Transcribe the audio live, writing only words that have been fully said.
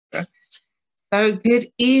So good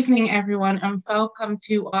evening, everyone, and welcome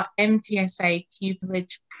to our MTSA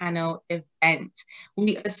Pupillage panel event.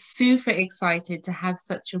 We are super excited to have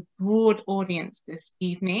such a broad audience this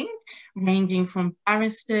evening, ranging from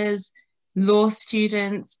barristers, law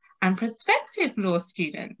students, and prospective law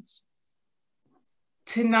students.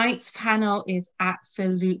 Tonight's panel is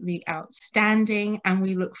absolutely outstanding, and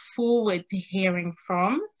we look forward to hearing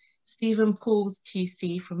from Stephen Powles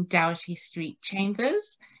QC from Doughty Street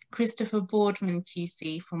Chambers, Christopher Boardman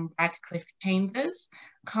QC from Radcliffe Chambers,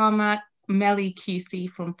 Karma Melly QC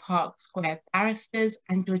from Park Square Barristers,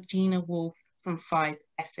 and Georgina Wolfe from 5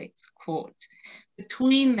 Essex Court.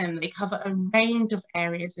 Between them, they cover a range of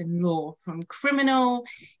areas in law, from criminal,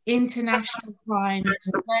 international crime,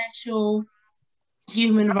 commercial,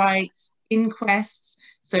 human rights, inquests.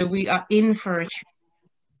 So we are in for a treat.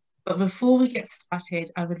 But before we get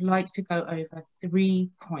started, I would like to go over 3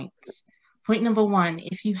 points. Point number 1,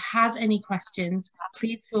 if you have any questions,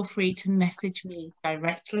 please feel free to message me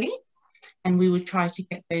directly, and we will try to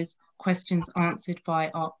get those questions answered by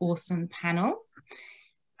our awesome panel.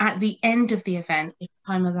 At the end of the event, if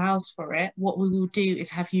time allows for it, what we will do is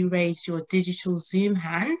have you raise your digital Zoom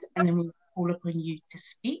hand, and then we will call upon you to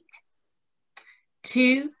speak.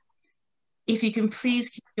 2, if you can please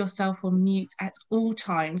keep yourself on mute at all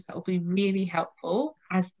times, that will be really helpful,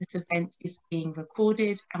 as this event is being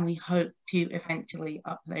recorded and we hope to eventually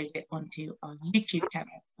upload it onto our YouTube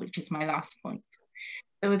channel, which is my last point.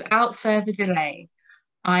 So without further delay,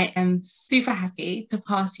 I am super happy to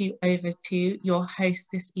pass you over to your host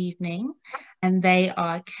this evening, and they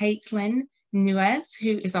are Caitlin Nuez,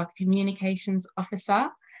 who is our Communications Officer,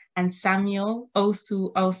 and Samuel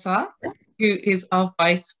Osu-Osa, who is our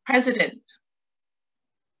Vice President.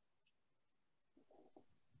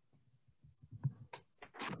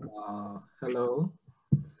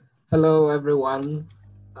 Hello everyone.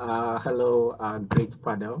 Hello, great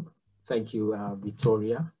panel. Thank you,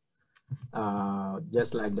 Victoria.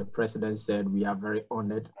 Just like the president said, we are very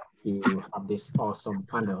honored to have this awesome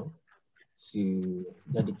panel to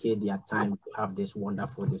dedicate their time to have this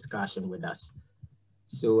wonderful discussion with us.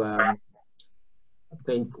 So I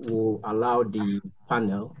think we'll allow the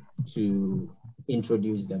panel to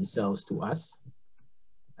introduce themselves to us.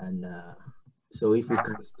 And so if we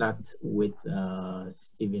can start with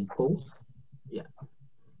Stephen Powles. Yeah.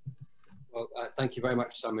 Well, thank you very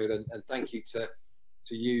much, Samuel, and thank you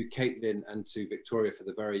to you, Caitlin, and to Victoria for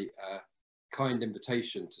the very kind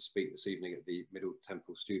invitation to speak this evening at the Middle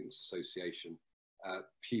Temple Students Association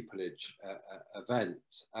Pupillage event.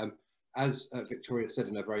 As Victoria said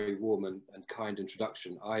in a very warm and kind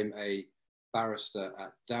introduction, I'm a barrister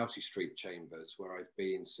at Doughty Street Chambers, where I've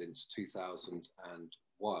been since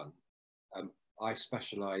 2001. I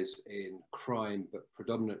specialise in crime, but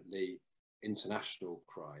predominantly international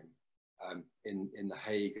crime, in The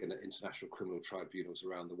Hague and at international criminal tribunals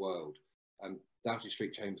around the world. Doughty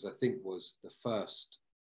Street Chambers, I think, was the first,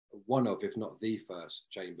 one of, if not the first,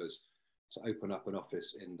 chambers to open up an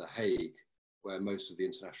office in The Hague, where most of the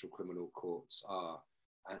international criminal courts are.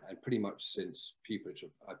 And pretty much since pupillage,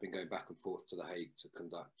 I've been going back and forth to The Hague to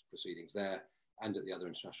conduct proceedings there and at the other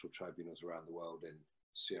international tribunals around the world in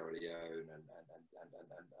Sierra Leone and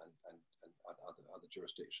other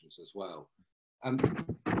jurisdictions as well.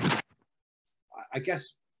 I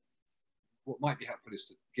guess what might be helpful is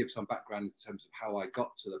to give some background in terms of how I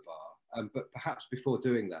got to the bar. But perhaps before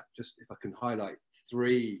doing that, just if I can highlight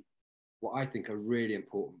 3 what I think are really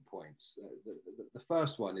important points. The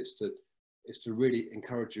first one is to really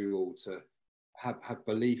encourage you all to have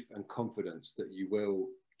belief and confidence that you will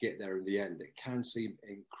get there in the end. It can seem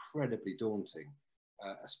incredibly daunting,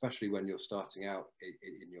 especially when you're starting out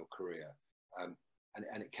in your career. And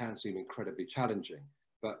it can seem incredibly challenging.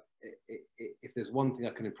 But if there's one thing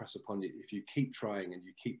I can impress upon you, if you keep trying and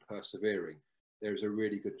you keep persevering, there's a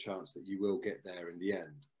really good chance that you will get there in the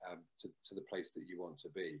end, to the place that you want to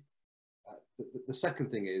be. The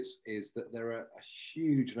second thing is that there are a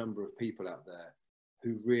huge number of people out there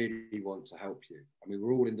who really want to help you. I mean,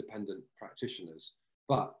 we're all independent practitioners,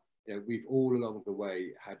 but we've all along the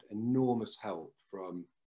way had enormous help from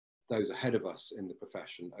those ahead of us in the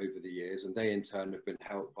profession over the years, and they in turn have been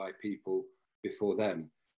helped by people before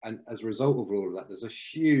them. And as a result of all of that, there's a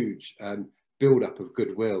huge build-up of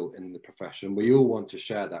goodwill in the profession. We all want to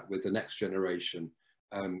share that with the next generation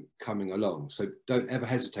coming along. So don't ever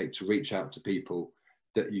hesitate to reach out to people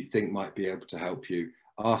that you think might be able to help you.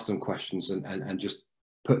 Ask them questions and just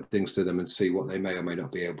put things to them and see what they may or may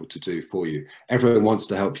not be able to do for you. Everyone wants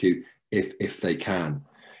to help you if they can.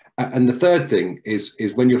 And the third thing is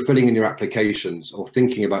when you're filling in your applications or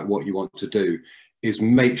thinking about what you want to do, is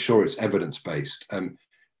make sure it's evidence-based.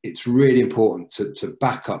 it's really important to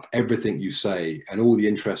back up everything you say and all the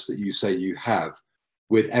interest that you say you have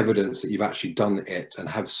with evidence that you've actually done it and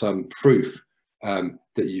have some proof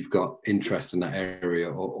that you've got interest in that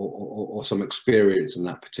area or some experience in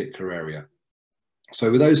that particular area.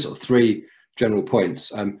 So with those sort of three general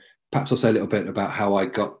points, perhaps I'll say a little bit about how I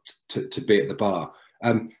got to be at the bar.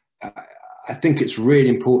 I think it's really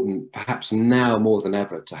important, perhaps now more than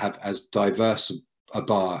ever, to have as diverse a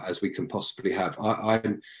bar as we can possibly have. I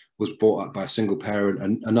was brought up by a single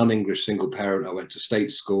parent, a non-English single parent. I went to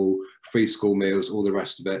state school, free school meals, all the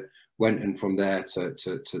rest of it. Went in from there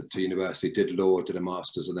to university, did law, did a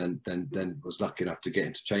master's, and then was lucky enough to get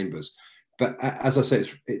into chambers. But as I say,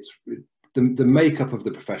 it's the makeup of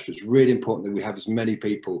the profession. It's really important that we have as many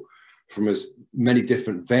people from as many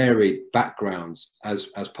different varied backgrounds as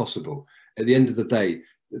possible. At the end of the day,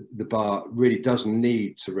 the bar really does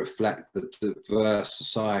need to reflect the diverse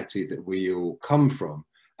society that we all come from,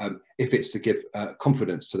 if it's to give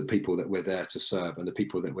confidence to the people that we're there to serve and the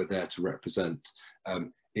people that we're there to represent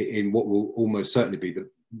in what will almost certainly be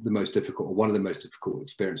the most difficult, or one of the most difficult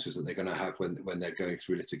experiences that they're going to have when they're going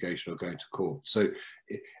through litigation or going to court. So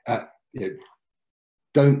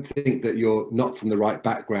don't think that you're not from the right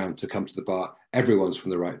background to come to the bar. Everyone's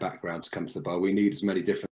from the right background to come to the bar. We need as many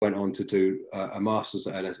different. Went on to do a master's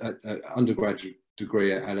at undergraduate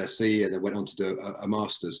degree at LSE, and then went on to do a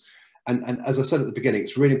master's. And as I said at the beginning,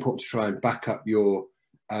 it's really important to try and back up your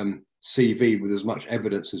CV with as much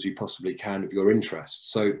evidence as you possibly can of your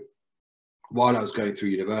interests. So while I was going through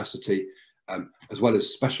university, as well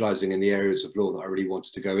as specialising in the areas of law that I really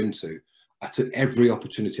wanted to go into, I took every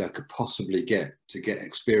opportunity I could possibly get to get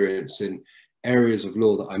experience in areas of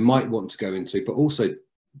law that I might want to go into, but also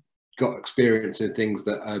got experience in things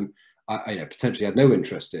that I potentially had no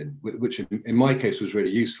interest in, which in my case was really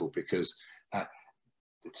useful, because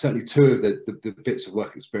certainly two of the bits of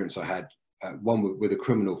work experience I had, one with a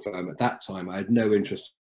criminal firm. At that time, I had no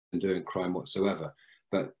interest in doing crime whatsoever,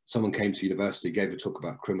 but someone came to university, gave a talk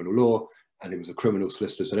about criminal law, and it was a criminal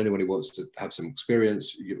solicitor, said anyone who wants to have some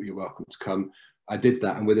experience, you're welcome to come. I did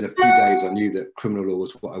that, and within a few days I knew that criminal law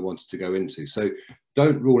was what I wanted to go into. So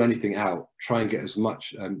don't rule anything out. Try and get as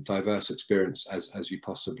much diverse experience as you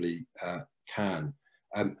possibly can.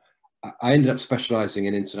 I ended up specialising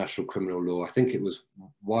in international criminal law. I think it was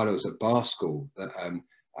while I was at bar school that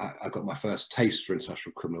I got my first taste for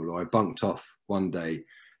international criminal law. I bunked off one day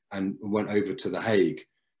and went over to The Hague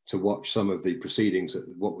to watch some of the proceedings at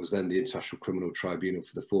what was then the International Criminal Tribunal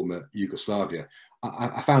for the former Yugoslavia.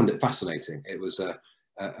 I found it fascinating. It was a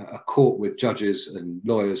court with judges and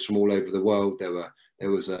lawyers from all over the world.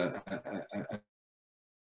 There was an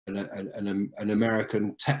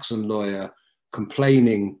American Texan lawyer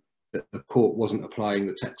complaining that the court wasn't applying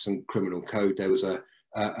the Texan criminal code. There was an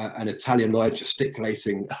Italian lawyer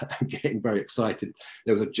gesticulating and getting very excited.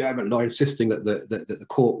 There was a German lawyer insisting that the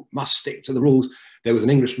court must stick to the rules. There was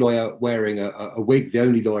an English lawyer wearing a wig, the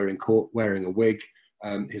only lawyer in court wearing a wig.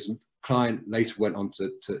 His client later went on to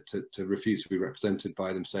refuse to be represented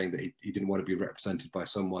by them, saying that he didn't want to be represented by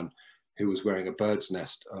someone who was wearing a bird's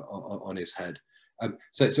nest on his head.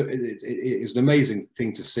 So it was an amazing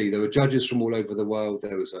thing to see. There were judges from all over the world.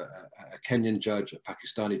 There was a Kenyan judge, a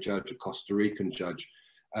Pakistani judge, a Costa Rican judge.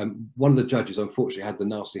 One of the judges, unfortunately, had the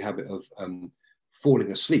nasty habit of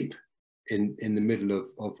falling asleep in the middle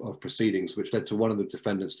of proceedings, which led to one of the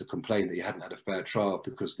defendants to complain that he hadn't had a fair trial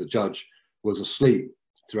because the judge was asleep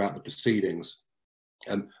throughout the proceedings.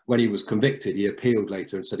 When he was convicted, he appealed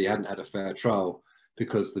later and said he hadn't had a fair trial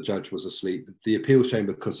because the judge was asleep. The appeals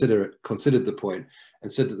chamber considered the point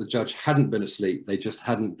and said that the judge hadn't been asleep, they just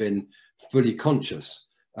hadn't been fully conscious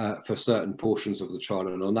for certain portions of the trial,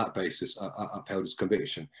 and on that basis upheld his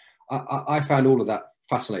conviction. I found all of that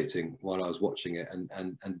fascinating while I was watching it,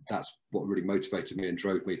 and that's what really motivated me and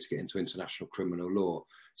drove me to get into international criminal law.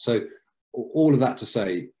 So all of that to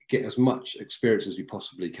say, get as much experience as you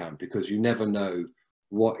possibly can, because you never know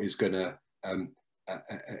what is going to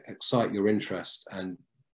excite your interest and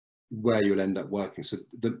where you'll end up working. So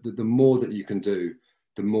the more that you can do,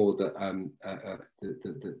 the more that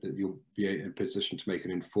that you'll be in a position to make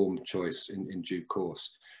an informed choice in due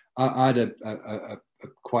course. I had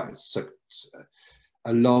quite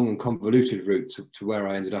a long and convoluted route to where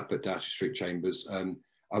I ended up at Doughty Street Chambers.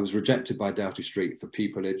 I was rejected by Doughty Street for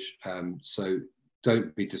pupillage, so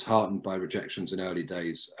don't be disheartened by rejections in early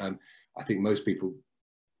days. I think most people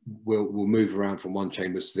will move around from one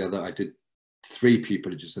chambers to the other. I did 3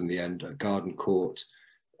 pupillages in the end, a garden court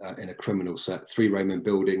in a criminal set, 3 Roman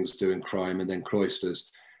buildings doing crime, and then cloisters,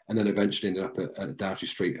 and then eventually ended up at Doughty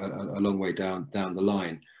Street a long way down the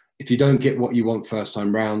line. If you don't get what you want first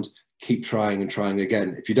time round, keep trying and trying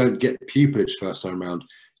again. If you don't get pupillage first time around,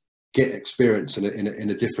 get experience in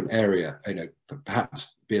a different area. You know,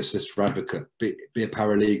 perhaps be a solicitor advocate, be a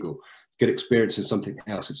paralegal, get experience in something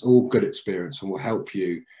else. It's all good experience and will help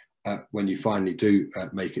you when you finally do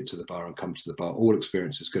make it to the bar and come to the bar. All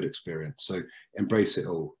experience is good experience. So embrace it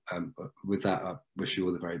all. With that, I wish you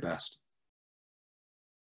all the very best.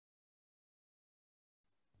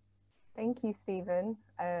 Thank you, Stephen.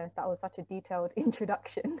 That was such a detailed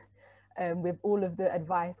introduction with all of the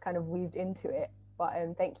advice kind of weaved into it. But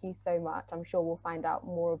thank you so much. I'm sure we'll find out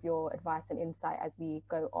more of your advice and insight as we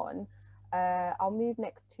go on. I'll move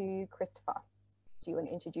next to Christopher. Do you want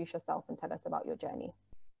to introduce yourself and tell us about your journey?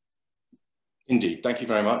 Indeed, thank you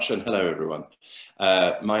very much, and hello everyone.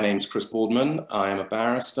 My name's Chris Boardman. I am a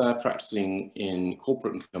barrister practicing in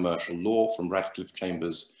corporate and commercial law from Radcliffe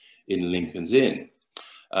Chambers in Lincoln's Inn.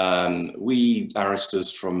 We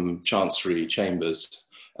barristers from Chancery Chambers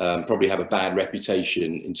probably have a bad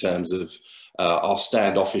reputation in terms of our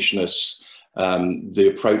standoffishness,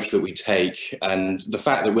 the approach that we take, and the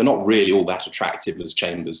fact that we're not really all that attractive as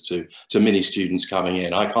chambers to many students coming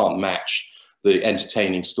in. I can't match the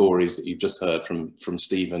entertaining stories that you've just heard from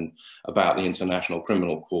Stephen about the International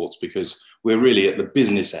Criminal Courts, because we're really at the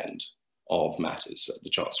business end of matters at the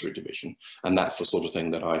Chancery Division, and that's the sort of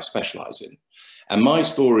thing that I specialise in. And my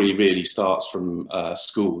story really starts from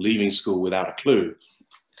school, leaving school without a clue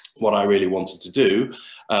what I really wanted to do,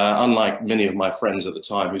 unlike many of my friends at the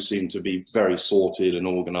time who seemed to be very sorted and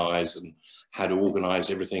organised and had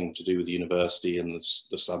organised everything to do with the university and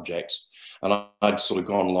the subjects. And I'd sort of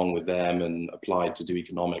gone along with them and applied to do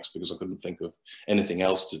economics because I couldn't think of anything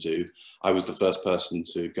else to do. I was the first person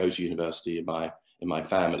to go to university in my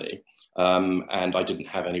family. And I didn't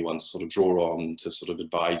have anyone to sort of draw on to sort of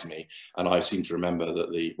advise me. And I seem to remember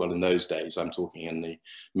that well, in those days, I'm talking in the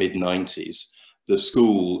mid-90s, the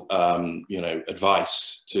school, you know,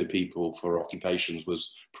 advice to people for occupations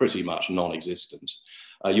was pretty much non-existent.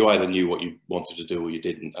 You either knew what you wanted to do or you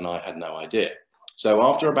didn't, and I had no idea. So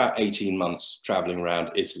after about 18 months traveling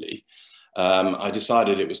around Italy, I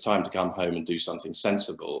decided it was time to come home and do something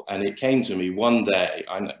sensible. And it came to me one day,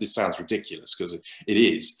 I know this sounds ridiculous because it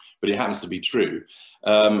is, but it happens to be true.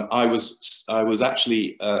 I was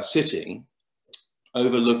actually sitting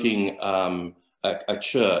overlooking a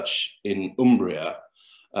church in Umbria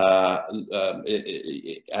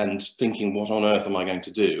and thinking, what on earth am I going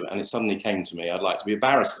to do? And it suddenly came to me, I'd like to be a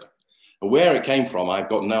barrister. But where it came from, I've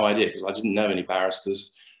got no idea, because I didn't know any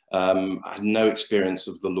barristers. I had no experience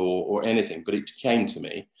of the law or anything, but it came to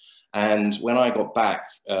me. And when I got back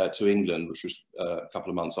to England, which was a couple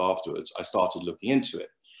of months afterwards, I started looking into it.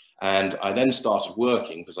 And I then started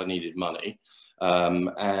working because I needed money.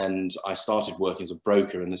 And I started working as a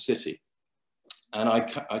broker in the city. And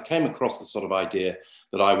I came across the sort of idea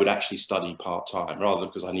that I would actually study part-time rather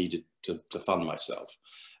because I needed to fund myself.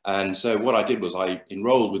 And so what I did was I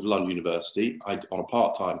enrolled with London University on a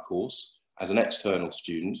part-time course as an external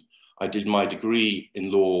student. I did my degree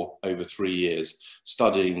in law over 3 years,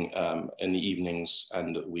 studying in the evenings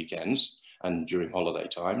and weekends and during holiday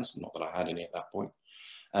times, not that I had any at that point.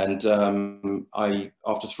 And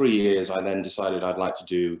after 3 years, I then decided I'd like to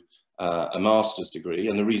do a master's degree.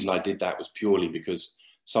 And the reason I did that was purely because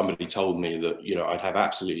somebody told me that, you know, I'd have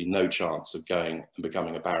absolutely no chance of going and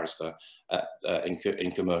becoming a barrister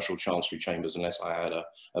in commercial chancery chambers unless I had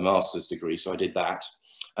a master's degree. So I did that.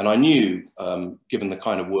 And I knew, given the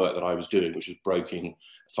kind of work that I was doing, which was broking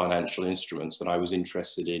financial instruments, that I was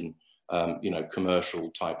interested in, you know, commercial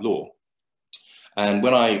type law. And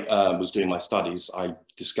when I was doing my studies, I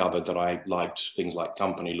discovered that I liked things like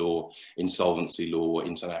company law, insolvency law,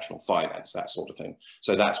 international finance, that sort of thing.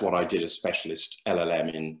 So that's what I did as specialist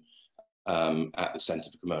LLM in at the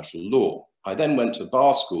Centre for Commercial Law. I then went to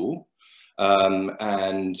bar school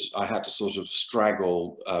and I had to sort of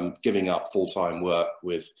straggle giving up full-time work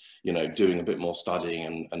with, you know, doing a bit more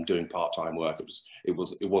studying and doing part-time work. It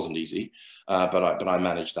wasn't easy, but I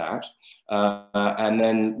managed that. And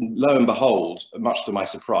then lo and behold, much to my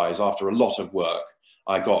surprise, after a lot of work,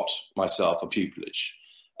 I got myself a pupillage.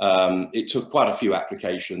 It took quite a few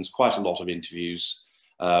applications, quite a lot of interviews.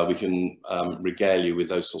 We can regale you with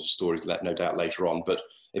those sorts of stories, no doubt, later on, but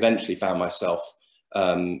eventually found myself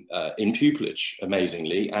in pupillage,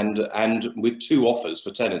 amazingly, and with 2 offers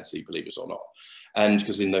for tenancy, believe it or not. And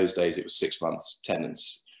because in those days it was 6 months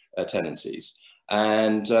tenancies.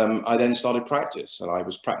 And I then started practice, and I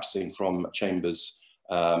was practicing from chambers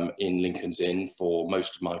in Lincoln's Inn for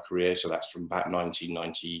most of my career. So that's from about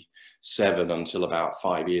 1997 until about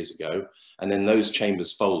 5 years ago. And then those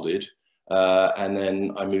chambers folded, and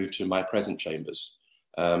then I moved to my present chambers.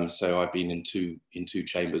 So I've been in two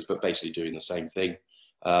chambers, but basically doing the same thing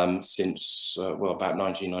since, well, about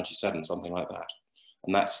 1997, something like that.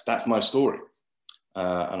 And that's my story.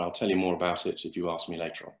 And I'll tell you more about it if you ask me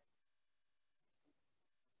later on.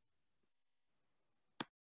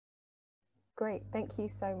 Great, thank you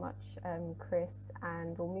so much, Chris.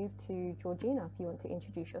 And we'll move to Georgina if you want to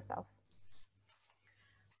introduce yourself.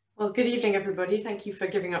 Well, good evening, everybody. Thank you for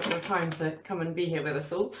giving up your time to come and be here with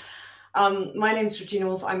us all. My name is Georgina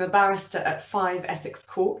Wolfe. I'm a barrister at 5 Essex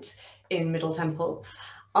Court in Middle Temple.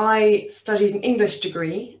 I studied an English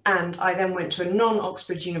degree and I then went to a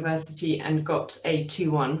non-Oxford university and got a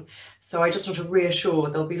 2-1. So I just want to reassure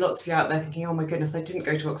there'll be lots of you out there thinking, oh my goodness, I didn't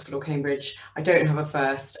go to Oxford or Cambridge, I don't have a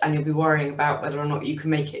first, and you'll be worrying about whether or not you can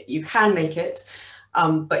make it. You can make it,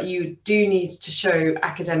 but you do need to show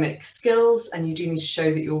academic skills and you do need to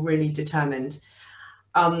show that you're really determined.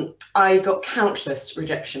 I got countless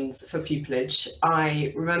rejections for pupillage.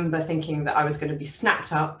 I remember thinking that I was going to be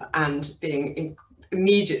snapped up and being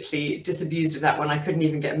immediately disabused of that when I couldn't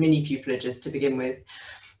even get mini pupillages to begin with.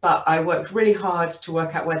 But I worked really hard to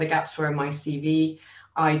work out where the gaps were in my CV.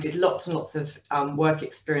 I did lots and lots of work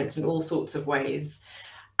experience in all sorts of ways.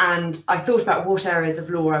 And I thought about what areas of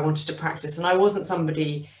law I wanted to practice. And I wasn't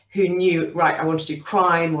somebody who knew, right, I want to do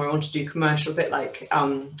crime or I want to do commercial, a bit like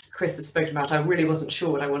Chris had spoken about. I really wasn't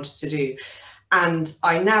sure what I wanted to do. And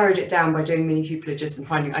I narrowed it down by doing mini pupillages and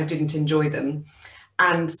finding I didn't enjoy them.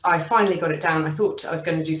 And I finally got it down. I thought I was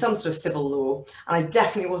going to do some sort of civil law, and I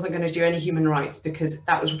definitely wasn't going to do any human rights because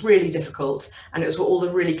that was really difficult. And it was what all the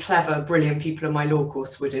really clever, brilliant people in my law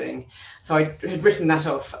course were doing. So I had written that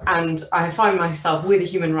off, and I find myself with a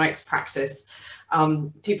human rights practice.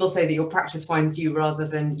 People say that your practice finds you rather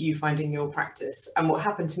than you finding your practice. And what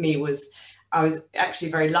happened to me was I was actually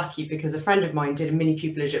very lucky because a friend of mine did a mini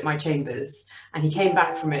pupillage at my chambers, and he came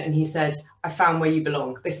back from it and he said, I found where you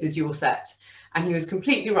belong. This is your set. And he was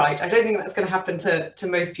completely right. I don't think that's going to happen to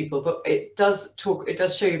most people, but it does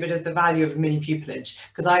show you a bit of the value of a mini pupillage,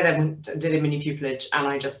 because I then went and did a mini pupillage and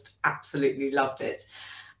I just absolutely loved it.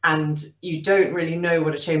 And you don't really know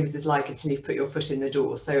what a chambers is like until you've put your foot in the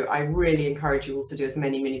door. So I really encourage you all to do as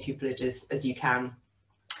many mini pupillages as you can.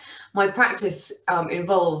 My practice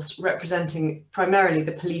involves representing primarily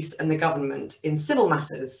the police and the government in civil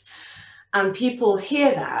matters. And people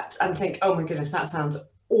hear that and think, oh my goodness, that sounds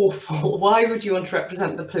awful. Why would you want to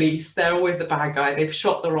represent the police? They're always the bad guy. They've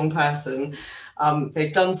shot the wrong person.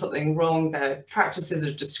 They've done something wrong. Their practices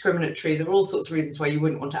are discriminatory. There are all sorts of reasons why you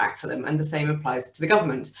wouldn't want to act for them. And the same applies to the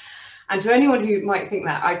government. And to anyone who might think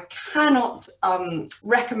that, I cannot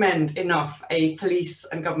recommend enough a police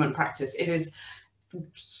and government practice. It is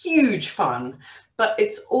huge fun, but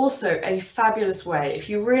it's also a fabulous way. If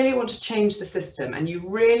you really want to change the system and you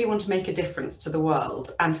really want to make a difference to the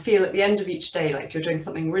world and feel at the end of each day like you're doing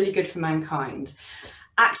something really good for mankind,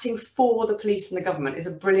 acting for the police and the government is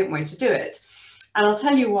a brilliant way to do it. And I'll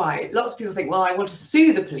tell you why. Lots of people think, well, I want to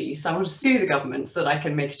sue the police, I want to sue the government so that I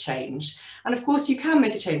can make a change. And of course you can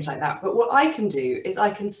make a change like that. But what I can do is I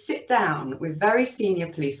can sit down with very senior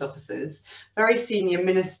police officers, very senior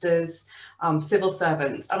ministers, civil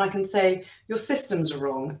servants, and I can say, your systems are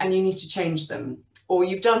wrong and you need to change them. Or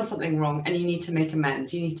you've done something wrong and you need to make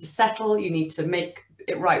amends. You need to settle, you need to make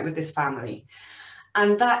it right with this family.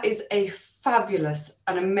 And that is a fabulous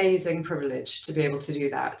and amazing privilege to be able to do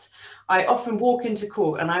that. I often walk into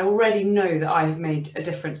court and I already know that I have made a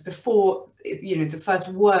difference before, you know, the first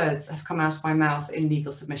words have come out of my mouth in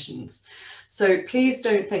legal submissions. So please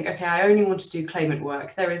don't think, okay, I only want to do claimant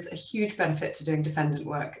work. There is a huge benefit to doing defendant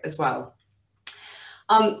work as well.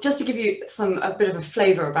 Just to give you a bit of a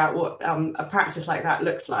flavour about what a practice like that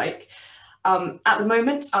looks like. At the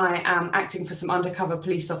moment, I am acting for some undercover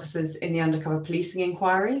police officers in the undercover policing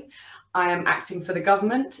inquiry. I am acting for the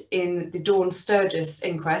government in the Dawn Sturgis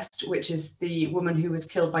inquest, which is the woman who was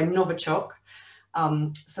killed by Novichok.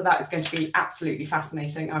 So that is going to be absolutely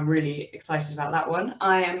fascinating. I'm really excited about that one.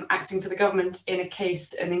 I am acting for the government in a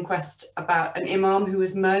case, an inquest about an imam who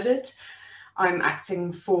was murdered. I'm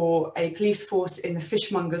acting for a police force in the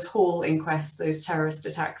Fishmongers Hall inquest, those terrorist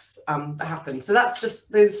attacks that happened. So that's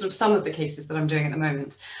just, those are sort of some of the cases that I'm doing at the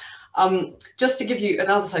moment. Just to give you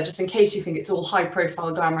another side, just in case you think it's all high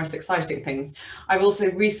profile, glamorous, exciting things, I've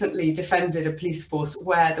also recently defended a police force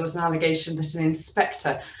where there was an allegation that an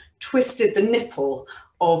inspector twisted the nipple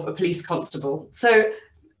of a police constable. So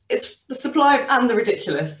it's the sublime and the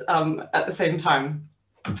ridiculous at the same time.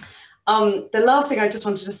 The last thing I just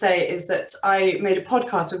wanted to say is that I made a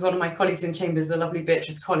podcast with one of my colleagues in Chambers, the lovely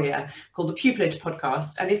Beatrice Collier, called the Pupillage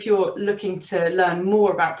podcast. And if you're looking to learn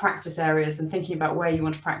more about practice areas and thinking about where you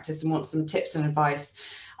want to practice and want some tips and advice,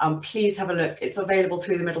 Please have a look. It's available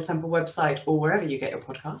through the Middle Temple website or wherever you get your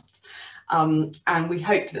podcasts. And we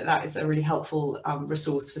hope that that is a really helpful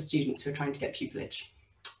resource for students who are trying to get pupillage.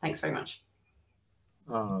 Thanks very much.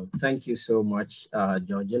 Thank you so much,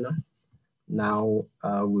 Georgina. Now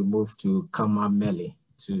we move to Melly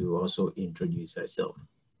to also introduce herself.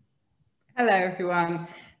 Hello, everyone.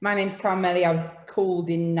 My name's Melly. I was called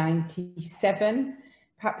in '97.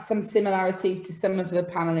 Perhaps some similarities to some of the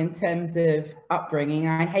panel in terms of upbringing.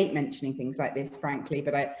 I hate mentioning things like this, frankly,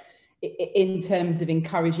 but in terms of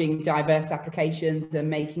encouraging diverse applications and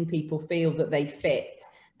making people feel that they fit,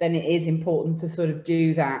 then it is important to sort of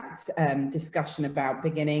do that discussion about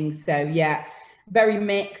beginning. So yeah, very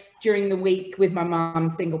mixed during the week with my mum,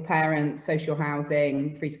 single parent, social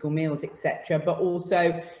housing, free school meals, etc. But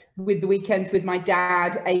also with the weekends with my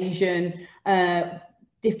dad, Asian,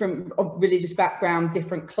 different religious background,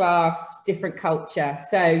 different class, different culture.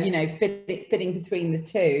 So, you know, fitting between the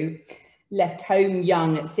two. Left home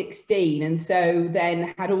young at 16, and so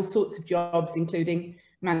then had all sorts of jobs, including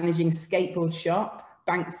managing a skateboard shop,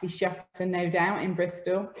 Banksy Shutter, no doubt, in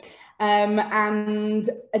Bristol. And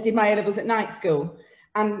I did my A-levels at night school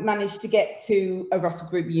and managed to get to a Russell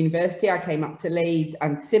Group university. I came up to Leeds,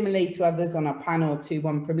 and similarly to others on our panel,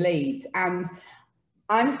 2-1 from Leeds. And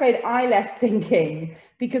I'm afraid I left thinking,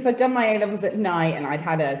 because I'd done my A-levels at night and I'd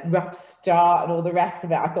had a rough start and all the rest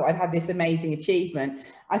of it, I thought I'd had this amazing achievement.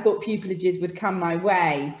 I thought pupillages would come my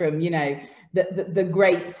way from, you know, the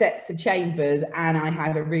great sets of chambers, and I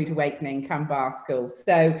had a rude awakening come bar school.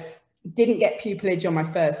 So didn't get pupillage on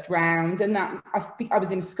my first round, and that I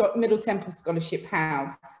was in a Middle Temple Scholarship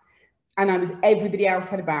House, and everybody else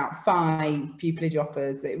had about 5 pupillage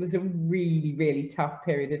offers. It was a really, really tough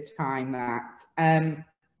period of time, that.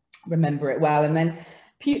 Remember it well. And then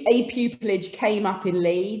a pupillage came up in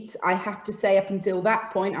Leeds. I have to say, up until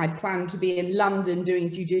that point, I'd planned to be in London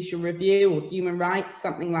doing judicial review or human rights,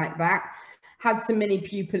 something like that. Had some mini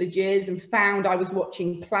pupillages and found I was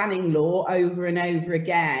watching planning law over and over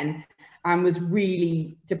again and was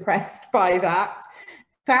really depressed by that.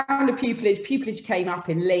 Found a pupillage came up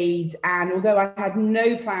in Leeds, and although I had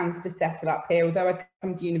no plans to settle up here, although I'd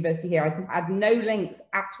come to university here, I had no links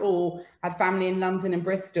at all. I had family in London and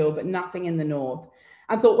Bristol, but nothing in the north.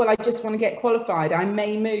 I thought, well, I just want to get qualified. I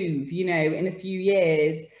may move, you know, in a few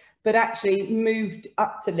years, but actually moved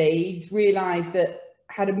up to Leeds, realised that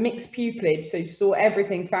I had a mixed pupillage, so saw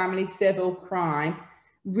everything, family, civil, crime.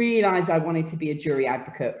 Realised I wanted to be a jury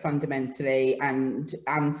advocate fundamentally, and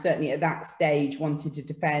certainly at that stage wanted to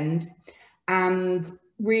defend, and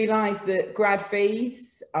realised that grad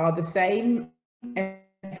fees are the same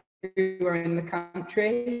everywhere in the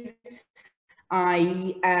country.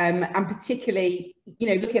 I am particularly, you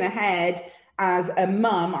know, looking ahead as a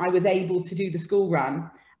mum, I was able to do the school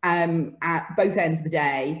run at both ends of the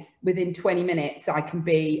day. Within 20 minutes, I can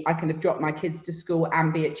have dropped my kids to school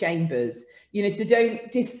and be at chambers. You know,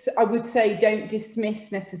 so I would say don't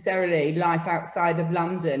dismiss necessarily life outside of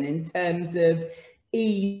London in terms of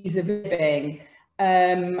ease of living,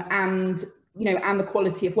 and, you know, and the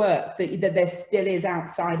quality of work that there still is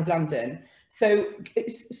outside of London. So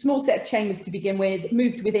it's a small set of chambers to begin with,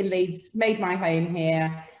 moved within Leeds, made my home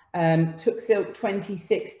here. Took Silk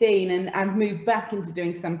 2016 and moved back into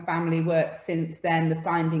doing some family work since then, the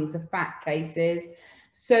findings of fact cases.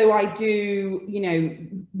 So I do, you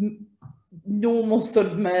know, normal sort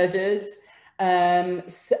of murders.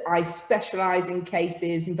 So I specialise in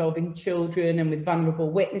cases involving children and with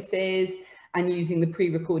vulnerable witnesses, and using the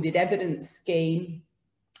pre-recorded evidence scheme,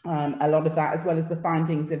 a lot of that, as well as the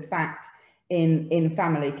findings of fact in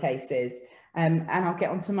family cases. And I'll get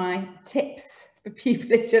onto my tips for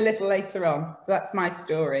pupillage a little later on. So that's my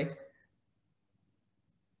story.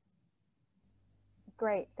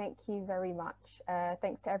 Great, thank you very much.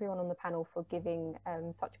 Thanks to everyone on the panel for giving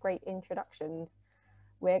such great introductions.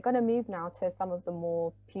 We're going to move now to some of the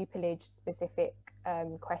more pupillage specific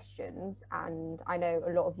questions. And I know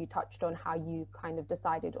a lot of you touched on how you kind of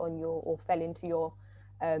decided on or fell into your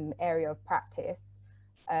area of practice.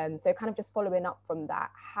 So kind of just following up from that,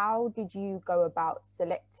 how did you go about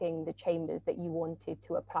selecting the chambers that you wanted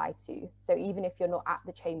to apply to? So even if you're not at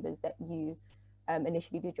the chambers that you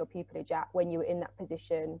initially did your pupillage at, when you were in that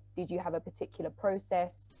position, did you have a particular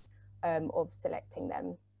process of selecting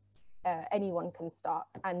them? Anyone can start,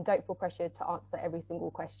 and don't feel pressured to answer every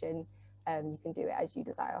single question. You can do it as you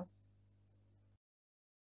desire.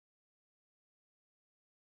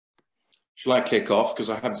 Shall I kick off? Because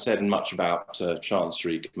I haven't said much about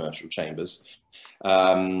Chancery commercial chambers.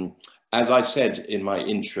 as I said in my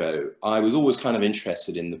intro, I was always kind of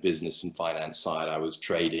interested in the business and finance side. I was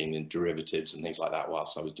trading in derivatives and things like that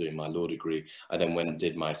whilst I was doing my law degree. I then went and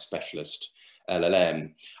did my specialist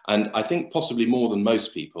LLM. And I think possibly more than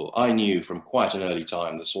most people, I knew from quite an early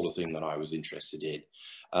time the sort of thing that I was interested in.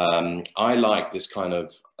 I like this kind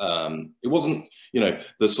of, it wasn't, you know,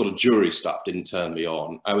 the sort of jury stuff didn't turn me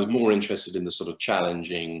on. I was more interested in the sort of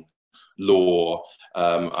challenging law.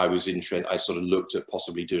 I sort of looked at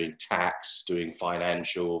possibly doing tax, doing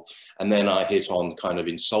financial, and then I hit on kind of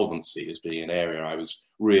insolvency as being an area I was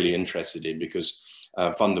really interested in, because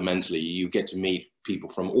fundamentally you get to meet people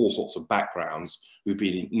from all sorts of backgrounds who've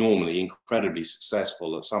been normally incredibly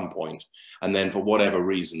successful at some point, and then for whatever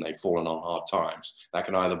reason they've fallen on hard times. That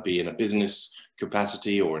can either be in a business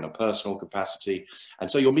capacity or in a personal capacity,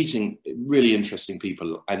 and so you're meeting really interesting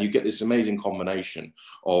people, and you get this amazing combination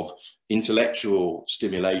of intellectual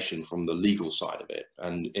stimulation from the legal side of it,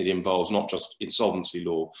 and it involves not just insolvency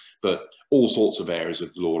law but all sorts of areas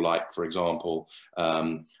of law, like for example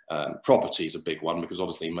property is a big one, because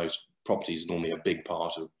obviously most property is normally a big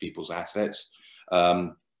part of people's assets,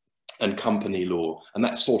 and company law and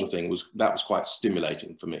that sort of thing was quite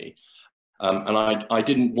stimulating for me. And I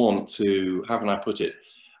didn't want to, how can I put it,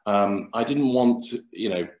 I didn't want to, you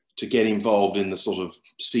know, to get involved in the sort of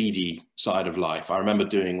seedy side of life. I remember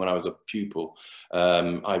doing, when I was a pupil,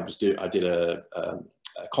 I did a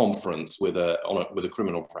conference with a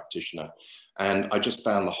criminal practitioner, and I just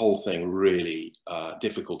found the whole thing really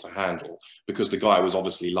difficult to handle, because the guy was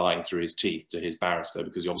obviously lying through his teeth to his barrister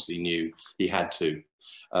because he obviously knew he had to.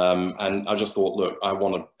 And I just thought, look, I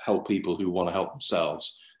want to help people who want to help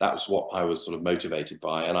themselves. That was what I was sort of motivated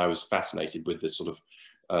by, and I was fascinated with this sort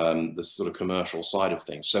of commercial side of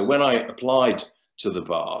things. So when I applied to the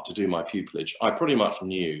bar to do my pupillage, I pretty much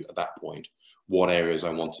knew at that point what areas I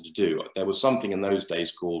wanted to do. There was something in those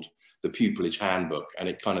days called the Pupillage Handbook, and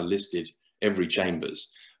it kind of listed every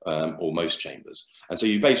chambers, or most chambers. And so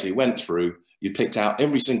you basically went through, you picked out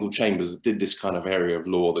every single chambers that did this kind of area of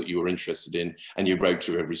law that you were interested in, and you wrote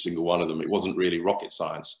through every single one of them. It wasn't really rocket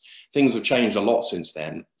science. Things have changed a lot since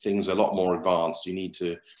then. Things are a lot more advanced. You need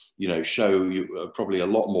to, you know, show you probably a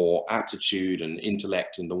lot more aptitude and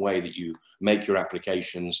intellect in the way that you make your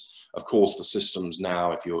applications. Of course, the systems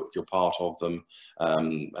now, if you're part of them,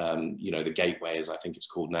 you know, the gateway, as I think it's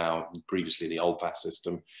called now, previously the old pass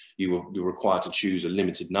system, you were required to choose a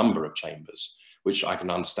limited number of chambers, which I can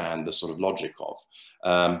understand the sort of logic of.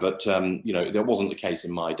 But you know, that wasn't the case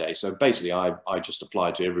in my day. So basically, I just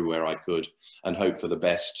applied to everywhere I could and hoped for the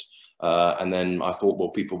best. And then I thought, well,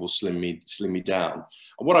 people will slim me down.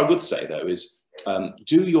 And what I would say, though, is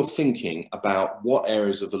do your thinking about what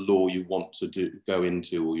areas of the law you want to go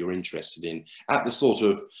into or you're interested in at the sort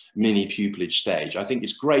of mini pupillage stage. I think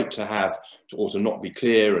it's great to have, or to not be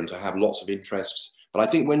clear and to have lots of interests. But I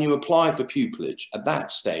think when you apply for pupillage at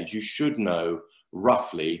that stage, you should know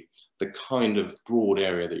roughly the kind of broad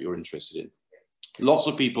area that you're interested in. Lots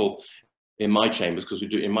of people in my chambers, because we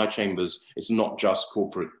do in my chambers, it's not just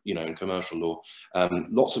corporate, you know, and commercial law.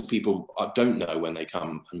 Lots of people don't know when they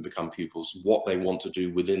come and become pupils what they want to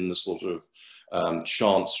do within the sort of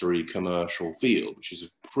chancery commercial field, which is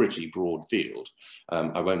a pretty broad field.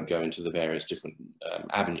 I won't go into the various different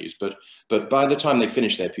avenues, but by the time they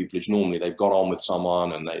finish their pupillage, normally they've got on with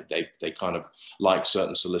someone and they kind of like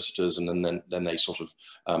certain solicitors, and then they sort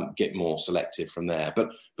of get more selective from there.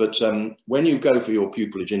 But when you go for your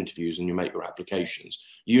pupillage interviews and you make your applications,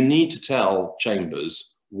 you need to tell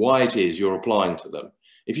chambers why it is you're applying to them.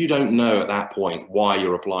 If you don't know at that point why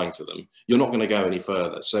you're applying to them, you're not going to go any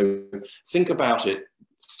further. So think about it,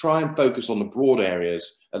 try and focus on the broad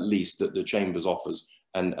areas, at least, that the chambers offers,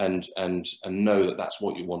 and know that that's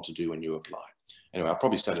what you want to do when you apply. Anyway, I've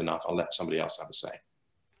probably said enough. I'll let somebody else have a say.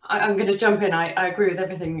 I'm going to jump in. I agree with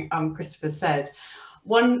everything Christopher said.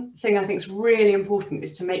 One thing I think is really important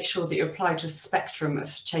is to make sure that you apply to a spectrum of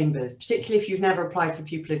chambers, particularly if you've never applied for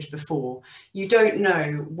pupillage before. You don't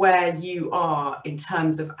know where you are in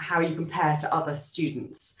terms of how you compare to other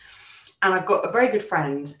students. And I've got a very good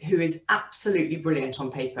friend who is absolutely brilliant on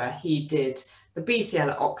paper. He did the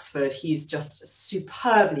BCL at Oxford. He's just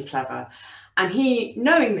superbly clever. And he,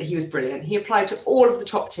 knowing that he was brilliant, he applied to all of the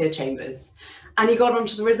top tier chambers, and he got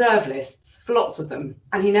onto the reserve lists for lots of them,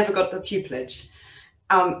 and he never got the pupillage.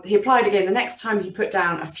 He applied again the next time. He put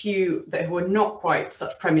down a few that were not quite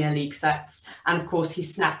such Premier League sets, and of course he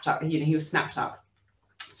snapped up. He was snapped up.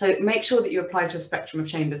 So make sure that you apply to a spectrum of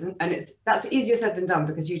chambers, and that's easier said than done,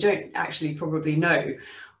 because you don't actually probably know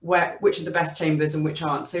which are the best chambers and which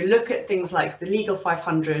aren't. So look at things like the Legal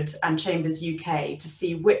 500 and Chambers UK to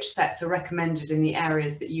see which sets are recommended in the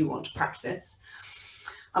areas that you want to practice.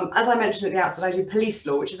 As I mentioned at the outset, I do police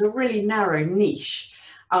law, which is a really narrow niche.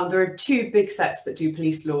 There are 2 big sets that do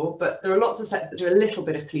police law, but there are lots of sets that do a little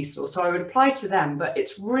bit of police law. So I would apply to them, but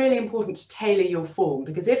it's really important to tailor your form,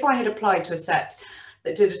 because if I had applied to a set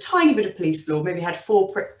that did a tiny bit of police law, maybe had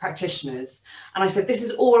 4 practitioners, and I said, this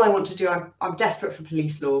is all I want to do, I'm desperate for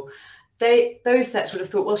police law, those sets would have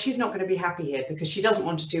thought, well, she's not going to be happy here because she doesn't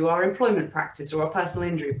want to do our employment practice or our personal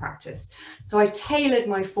injury practice. So I tailored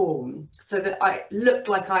my form so that I looked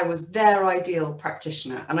like I was their ideal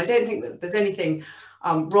practitioner. And I don't think that there's anything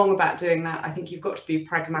wrong about doing that. I think you've got to be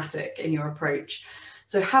pragmatic in your approach.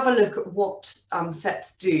 So have a look at what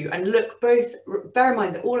sets do, and bear in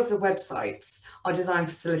mind that all of the websites are designed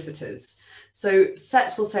for solicitors. So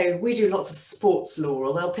sets will say, we do lots of sports law,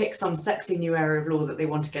 or they'll pick some sexy new area of law that they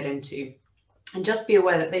want to get into. And just be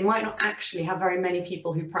aware that they might not actually have very many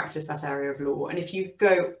people who practice that area of law. And if you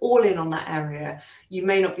go all in on that area, you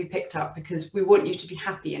may not be picked up, because we want you to be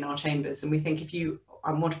happy in our chambers. And we think if you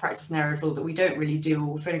want to practice an area of law that we don't really do,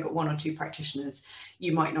 or we've only got 1 or 2 practitioners,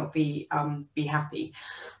 you might not be happy.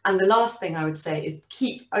 And the last thing I would say is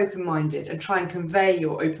keep open-minded and try and convey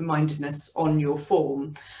your open-mindedness on your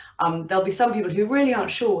form. There'll be some people who really aren't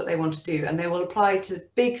sure what they want to do, and they will apply to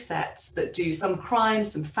big sets that do some crime,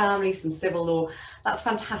 some family, some civil law. That's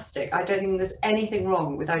fantastic. I don't think there's anything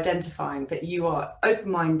wrong with identifying that you are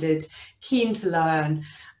open-minded, keen to learn.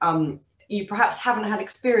 You perhaps haven't had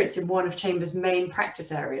experience in one of Chamber's main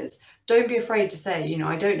practice areas. Don't be afraid to say, you know,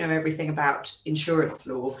 I don't know everything about insurance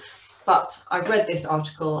law, but I've read this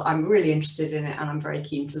article, I'm really interested in it, and I'm very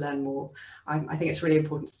keen to learn more. I think it's really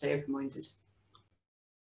important to stay open-minded.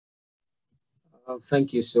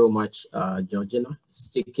 Thank you so much, Georgina.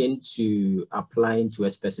 Sticking to applying to a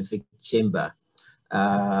specific chamber.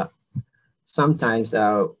 Sometimes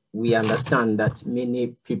we understand that many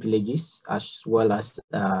privileges as well as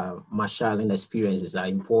marshalling experiences are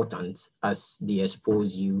important, as they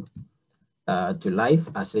expose you to life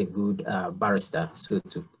as a good barrister, so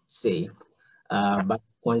to say. But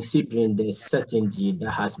considering the certainty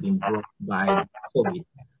that has been brought by COVID,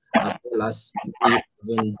 as well as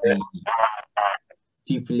even the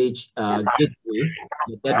pupillage gateway,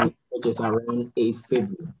 the deadline, which is around 8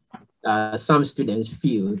 February, some students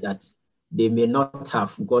feel that they may not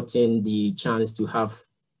have gotten the chance to have,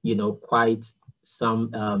 you know, quite some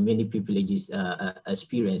many pupillages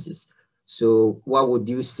experiences. So what would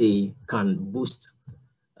you say can boost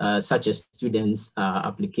such a student's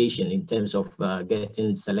application in terms of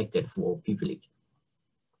getting selected for pupillage?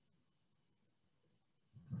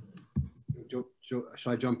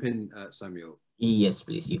 Shall I jump in, Samuel? Yes,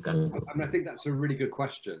 please, you can. I mean, I think that's a really good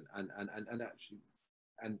question, and actually,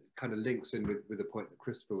 and kind of links in with the point that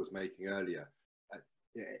Christopher was making earlier.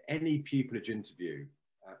 Any pupillage interview,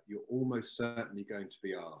 you're almost certainly going to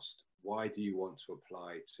be asked, why do you want to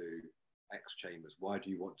apply to X chambers? Why do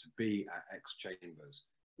you want to be at X chambers?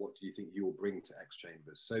 What do you think you will bring to X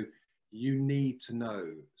chambers? So you need to know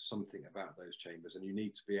something about those chambers, and you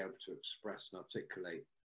need to be able to express and articulate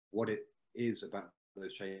what it is about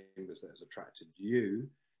those chambers that has attracted you,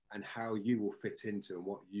 and how you will fit into and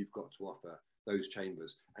what you've got to offer those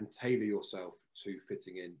chambers, and tailor yourself to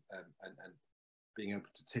fitting in and being able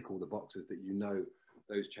to tick all the boxes that you know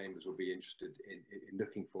those chambers will be interested in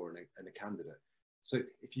looking for in a candidate. So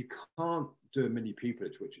if you can't do a mini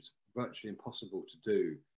pupillage, which is virtually impossible to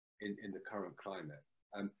do in the current climate,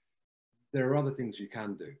 there are other things you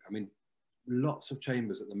can do. I mean, lots of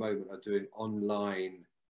chambers at the moment are doing online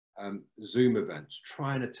Zoom events.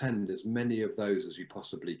 Try and attend as many of those as you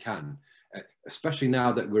possibly can, especially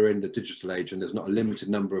now that we're in the digital age and there's not a limited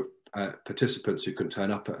number of participants who can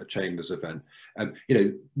turn up at a chambers event. You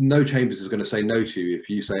know, no chambers is going to say no to you if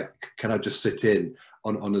you say, can I just sit in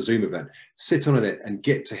on a Zoom event? Sit on it and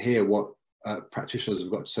get to hear what practitioners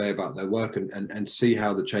have got to say about their work, and see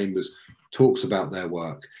how the chambers talks about their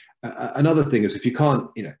work. Another thing is, if you can't,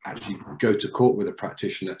 you know, actually go to court with a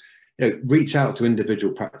practitioner, you know, reach out to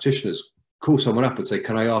individual practitioners, call someone up and say,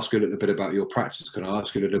 can I ask you a little bit about your practice? Can I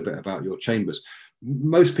ask you a little bit about your chambers?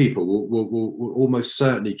 Most people will almost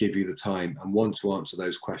certainly give you the time and want to answer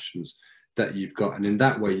those questions that you've got. And in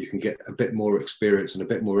that way, you can get a bit more experience and a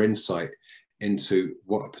bit more insight into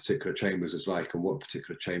what a particular chambers is like and what a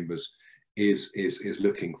particular chambers is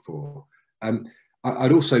looking for.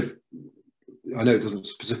 I'd also, I know it doesn't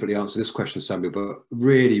specifically answer this question, Samuel, but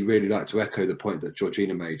really like to echo the point that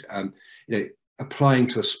Georgina made. You know, applying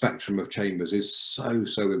to a spectrum of chambers is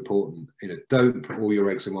so important. You know, don't put all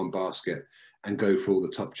your eggs in one basket and go for all the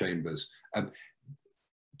top chambers.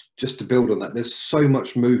 Just to build on that, there's so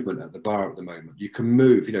much movement at the bar at the moment. You can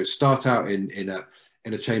move, you know, start out in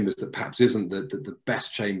a chambers that perhaps isn't the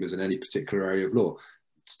best chambers in any particular area of law.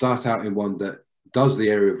 start out in one that does the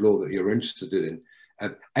area of law that you're interested in.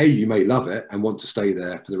 You may love it and want to stay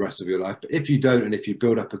there for the rest of your life, but if you don't, and if you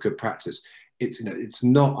build up a good practice, it's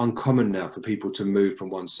not uncommon now for people to move from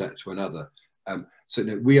one set to another. So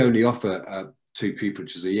we only offer 2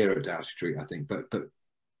 pupillages a year at Doughty Street, I think, but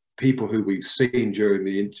people who we've seen during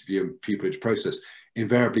the interview and pupillage process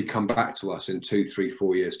invariably come back to us in 2, 3,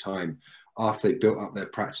 4 years' time after they've built up their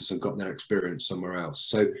practice and gotten their experience somewhere else.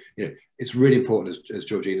 So it's really important, as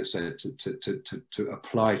Georgina said, to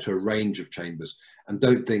apply to a range of chambers, and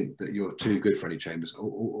don't think that you're too good for any chambers.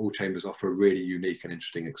 All chambers offer a really unique and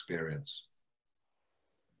interesting experience.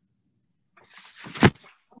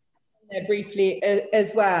 Briefly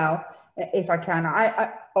as well, if I can,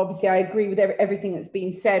 I obviously I agree with everything that's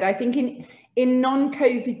been said. I think in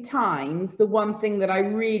non-COVID times, the one thing that I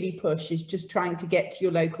really push is just trying to get to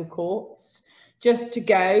your local courts, just to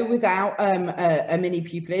go without a mini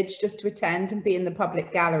pupillage, just to attend and be in the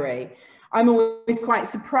public gallery. I'm always quite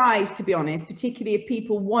surprised, to be honest, particularly if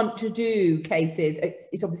people want to do cases.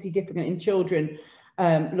 It's obviously difficult in children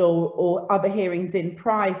law or other hearings in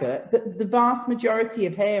private, but the vast majority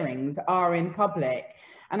of hearings are in public.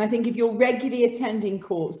 And I think if you're regularly attending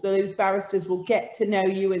courts, those barristers will get to know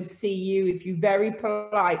you and see you. If you very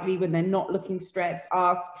politely, when they're not looking stressed,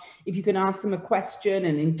 ask if you can ask them a question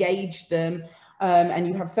and engage them, and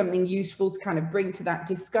you have something useful to kind of bring to that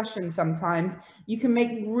discussion, sometimes you can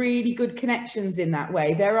make really good connections in that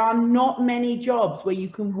way. There are not many jobs where you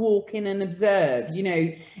can walk in and observe.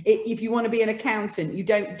 If you want to be an accountant, you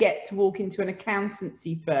don't get to walk into an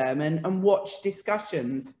accountancy firm and watch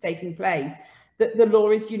discussions taking place. The law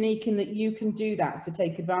is unique in that you can do that, so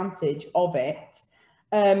take advantage of it.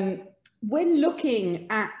 When looking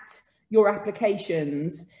at your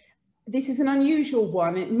applications, this is an unusual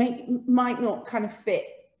one. It might not kind of fit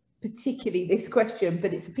particularly this question,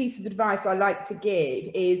 but it's a piece of advice I like to give,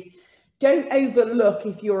 is don't overlook,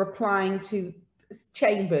 if you're applying to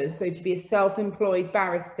chambers, so to be a self-employed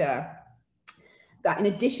barrister, that in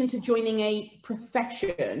addition to joining a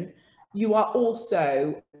profession, you are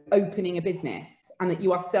also opening a business, and that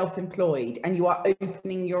you are self-employed and you are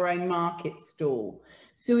opening your own market stall.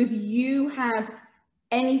 So if you have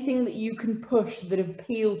anything that you can push that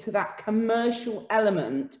appeal to that commercial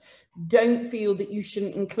element, don't feel that you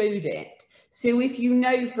shouldn't include it. So if you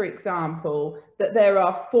know, for example, that there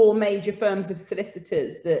are 4 major firms of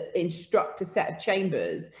solicitors that instruct a set of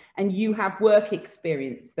chambers and you have work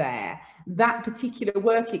experience there, that particular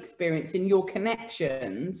work experience and your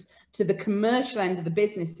connections to the commercial end of the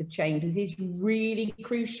business of chambers is really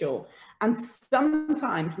crucial. And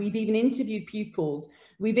sometimes we've even interviewed pupils,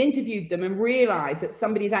 we've interviewed them and realized that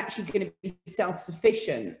somebody is actually going to be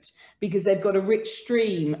self-sufficient because they've got a rich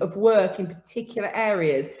stream of work in particular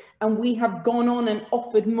areas. And we have gone on and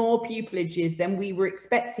offered more pupillages than we were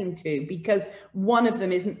expecting to, because one of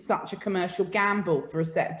them isn't such a commercial gamble for a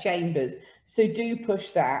set of chambers. So do push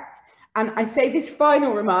that. And I say this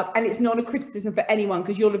final remark, and it's not a criticism for anyone,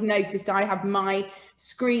 because you'll have noticed I have my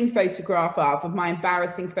screen photograph of my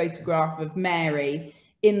embarrassing photograph of Mary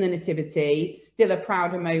in the Nativity. Still a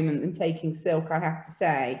prouder moment than taking silk, I have to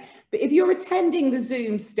say. But if you're attending the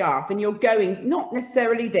Zoom stuff and you're going, not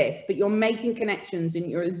necessarily this, but you're making connections and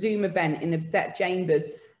you're a Zoom event in a set of chambers,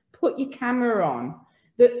 put your camera on.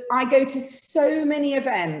 That I go to so many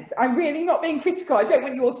events. I'm really not being critical. I don't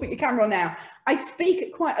want you all to put your camera on now. I speak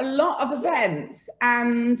at quite a lot of events,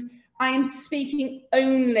 and I am speaking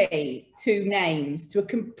only to names, to a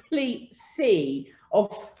complete sea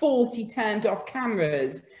of 40 turned off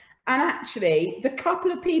cameras. And actually, the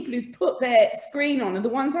couple of people who've put their screen on are the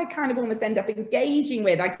ones I kind of almost end up engaging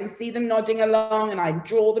with. I can see them nodding along and I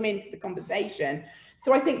draw them into the conversation.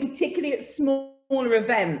 So I think particularly at smaller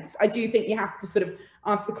events, I do think you have to sort of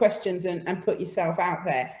ask the questions and put yourself out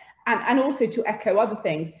there. And also, to echo other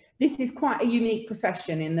things, this is quite a unique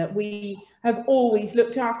profession in that we have always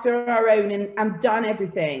looked after our own and done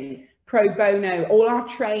everything pro bono. All our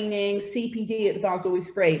training, CPD at the bar is always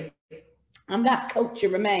free. And that culture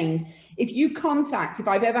remains. If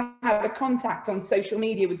I've ever had a contact on social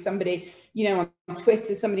media with somebody, on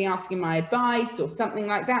Twitter, somebody asking my advice or something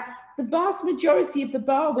like that, the vast majority of the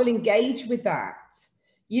bar will engage with that.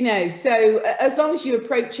 So as long as you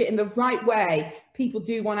approach it in the right way, people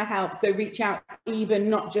do want to help. So reach out, even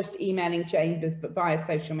not just emailing chambers, but via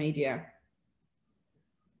social media.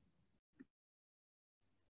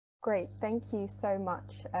 Great, thank you so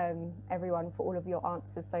much, everyone, for all of your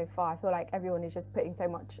answers so far. I feel like everyone is just putting so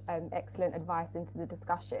much excellent advice into the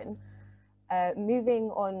discussion. Moving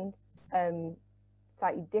on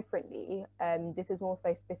slightly differently, this is more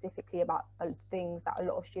so specifically about things that a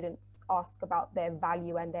lot of students ask about their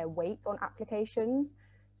value and their weight on applications.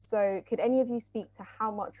 So could any of you speak to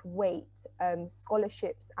how much weight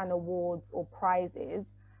scholarships and awards or prizes,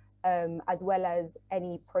 as well as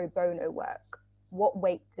any pro bono work, what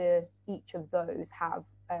weight do each of those have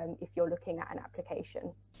if you're looking at an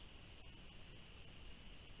application?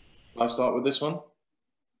 Can I start with this one?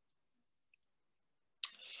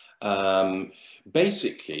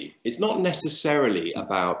 Basically, it's not necessarily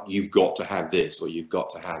about you've got to have this or you've got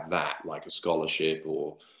to have that, like a scholarship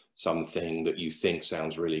or something that you think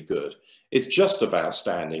sounds really good. It's just about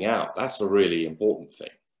standing out. That's a really important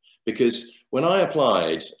thing. Because when I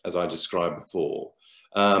applied, as I described before,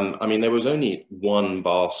 I mean, there was only one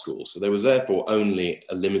bar school, so there was therefore only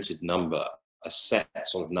a limited number, a set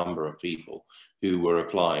sort of number of people who were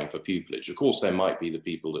applying for pupillage. Of course, there might be the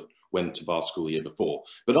people that went to bar school the year before,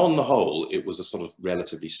 but on the whole, it was a sort of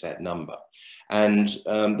relatively set number. And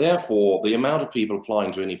therefore, the amount of people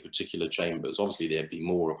applying to any particular chambers, obviously there'd be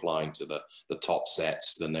more applying to the top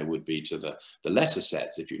sets than there would be to the lesser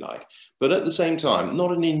sets, if you like. But at the same time,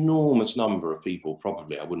 not an enormous number of people,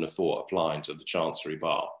 probably, I wouldn't have thought, applying to the Chancery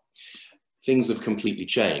Bar. Things have completely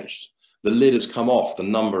changed. The lid has come off the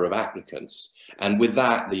number of applicants, and with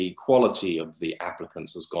that, the quality of the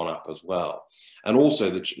applicants has gone up as well. And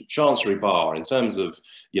also the Chancery Bar, in terms of,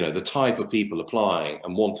 you know, the type of people applying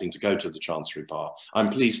and wanting to go to the Chancery Bar,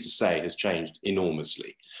 I'm pleased to say has changed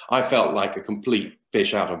enormously. I felt like a complete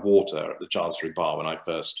fish out of water at the Chancery Bar when I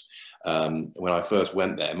first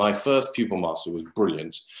went there. My first pupil master was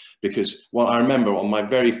brilliant because, well, I remember on my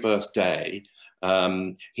very first day,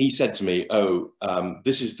 he said to me,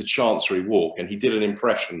 this is the Chancery Walk, and he did an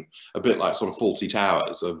impression a bit like sort of Fawlty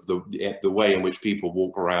Towers of the way in which people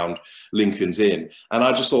walk around Lincoln's Inn, and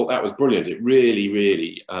I just thought that was brilliant. It really,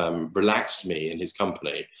 really relaxed me in his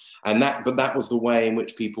company, but that was the way in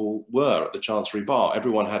which people were at the Chancery Bar.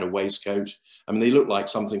 Everyone had a waistcoat. I mean, they looked like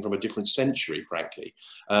something from a different century, frankly,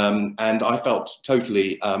 and I felt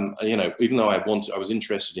totally, you know, even though I was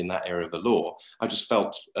interested in that area of the law, I just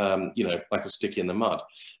felt, you know, like a stick in the mud.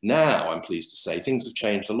 Now, I'm pleased to say, things have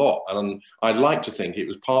changed a lot, and I'd like to think it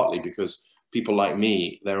was partly because people like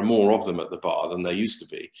me, there are more of them at the bar than there used to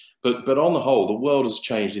be. But on the whole, the world has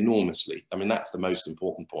changed enormously. I mean, that's the most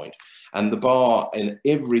important point. And the bar, in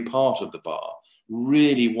every part of the bar,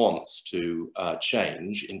 really wants to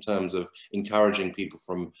change in terms of encouraging people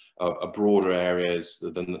from broader areas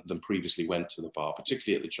than previously went to the bar,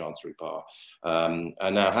 particularly at the Chancery Bar. And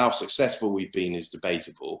now how successful we've been is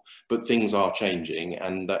debatable, but things are changing,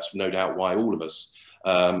 and that's no doubt why all of us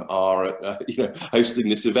are you know, hosting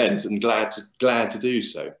this event, and glad to do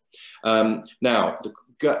so. Now,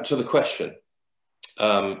 to the question,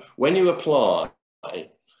 when you apply,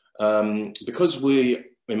 because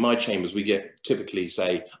in my chambers, we get typically,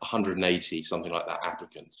 say, 180, something like that,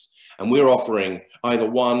 applicants. And we're offering either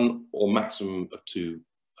one or maximum of 2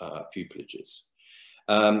 pupillages.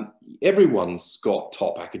 Everyone's got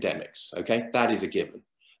top academics, okay? That is a given.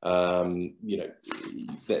 You know,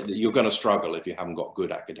 you're going to struggle if you haven't got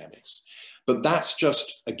good academics. But that's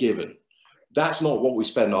just a given. That's not what we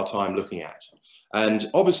spend our time looking at. And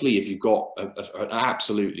obviously, if you've got an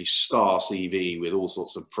absolutely star CV with all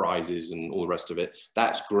sorts of prizes and all the rest of it,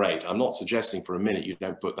 that's great. I'm not suggesting for a minute you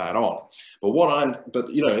don't put that on.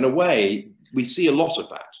 But you know, in a way, we see a lot of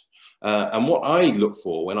that. And what I look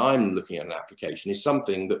for when I'm looking at an application is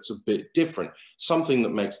something that's a bit different, something that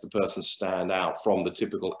makes the person stand out from the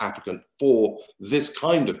typical applicant for this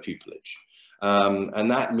kind of pupillage.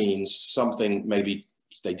 And that means something maybe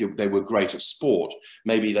they were great at sport.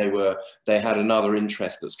 Maybe they had another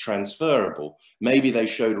interest that's transferable. Maybe they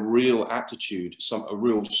showed a real aptitude, a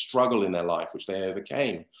real struggle in their life, which they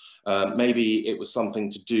overcame. Maybe it was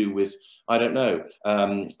something to do with, I don't know,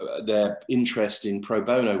 their interest in pro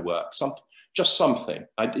bono work, just something.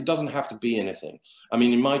 It doesn't have to be anything. I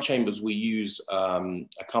mean, in my chambers, we use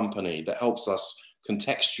a company that helps us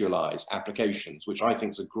contextualize applications, which I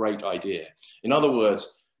think is a great idea. In other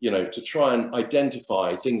words, you know, to try and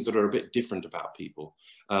identify things that are a bit different about people.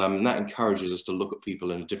 And that encourages us to look at people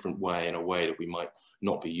in a different way, in a way that we might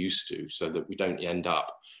not be used to, so that we don't end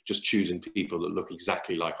up just choosing people that look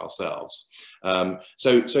exactly like ourselves.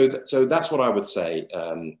 So that's what I would say.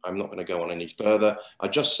 I'm not going to go on any further. I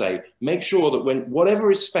just say, make sure that whatever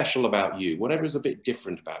is special about you, whatever is a bit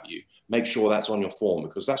different about you, make sure that's on your form,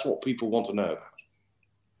 because that's what people want to know about.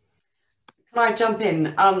 Can I jump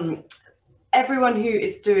in? Everyone who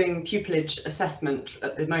is doing pupillage assessment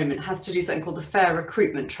at the moment has to do something called the fair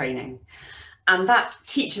recruitment training. And that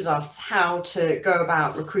teaches us how to go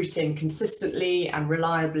about recruiting consistently and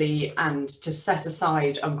reliably, and to set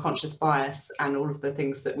aside unconscious bias and all of the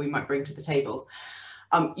things that we might bring to the table.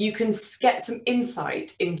 You can get some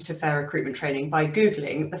insight into fair recruitment training by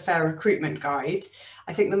Googling the Fair Recruitment Guide.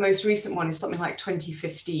 I think the most recent one is something like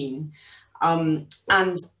 2015. And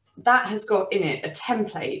that has got in it a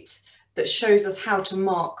template that shows us how to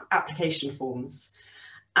mark application forms.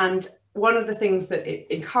 And one of the things that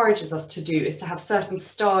it encourages us to do is to have certain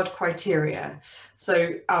starred criteria.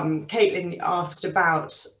 So Caitlin asked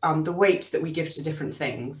about the weight that we give to different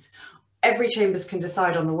things. Every chambers can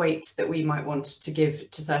decide on the weight that we might want to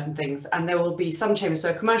give to certain things, and there will be some chambers,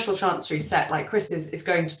 so a commercial chancery set like Chris's is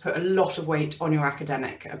going to put a lot of weight on your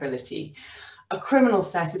academic ability. A criminal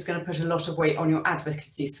set is going to put a lot of weight on your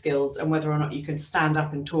advocacy skills and whether or not you can stand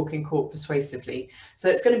up and talk in court persuasively. So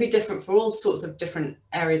it's going to be different for all sorts of different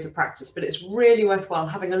areas of practice, but it's really worthwhile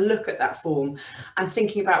having a look at that form and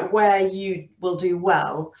thinking about where you will do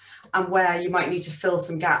well and where you might need to fill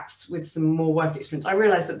some gaps with some more work experience. I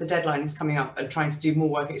realise that the deadline is coming up and trying to do more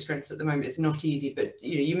work experience at the moment is not easy, but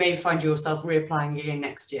you may find yourself reapplying again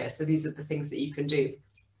next year. So these are the things that you can do.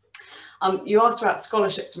 You asked about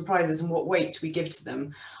scholarships and prizes and what weight we give to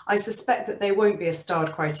them. I suspect that they won't be a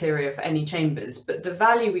starred criteria for any chambers, but the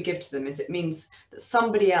value we give to them is it means that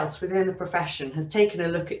somebody else within the profession has taken a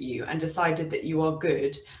look at you and decided that you are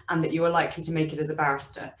good and that you are likely to make it as a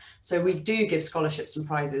barrister. So we do give scholarships and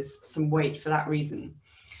prizes some weight for that reason.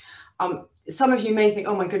 Some of you may think,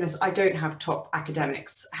 oh my goodness, I don't have top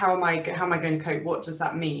academics. How am I going to cope? What does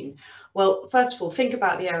that mean? Well, first of all, think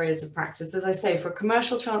about the areas of practice. As I say, for a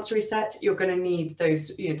commercial chancery set, you're going to need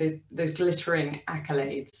those, those glittering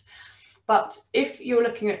accolades. But if you're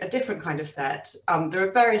looking at a different kind of set, there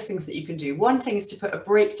are various things that you can do. One thing is to put a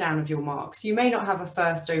breakdown of your marks. You may not have a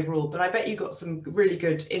first overall, but I bet you got some really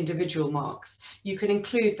good individual marks. You can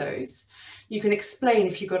include those. You can explain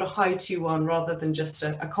if you got a high 2-1 rather than just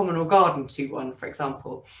a common or garden 2-1, for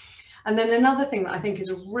example. And then another thing that I think is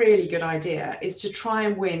a really good idea is to try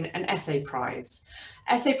and win an essay prize.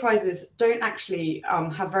 Essay prizes don't actually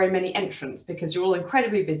have very many entrants because you're all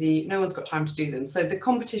incredibly busy, no one's got time to do them. So the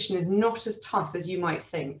competition is not as tough as you might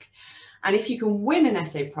think. And if you can win an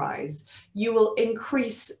essay prize, you will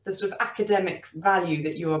increase the sort of academic value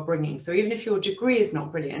that you are bringing. So even if your degree is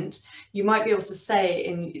not brilliant, you might be able to say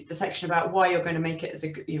in the section about why you're going to make it as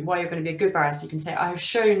why you're going to be a good barrister, you can say, I have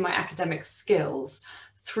shown my academic skills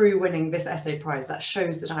through winning this essay prize. That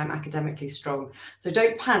shows that I'm academically strong. So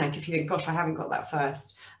don't panic if you think, gosh, I haven't got that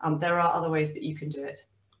first. There are other ways that you can do it.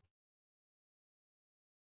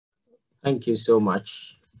 Thank you so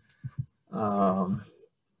much.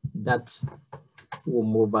 That will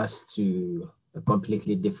move us to a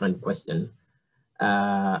completely different question.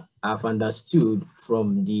 I've understood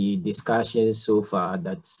from the discussion so far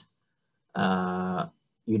that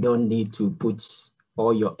you don't need to put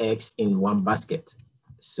all your eggs in one basket.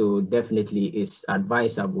 So definitely it's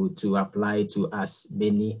advisable to apply to as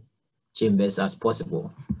many chambers as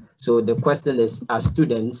possible. So the question is, as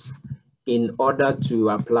students, in order to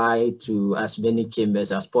apply to as many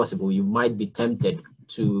chambers as possible, you might be tempted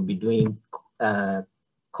to be doing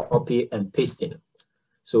copy and pasting.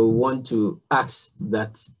 So we want to ask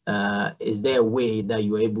that, is there a way that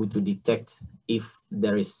you're able to detect if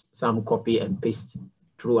there is some copy and paste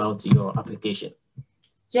throughout your application?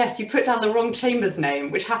 Yes, you put down the wrong chamber's name,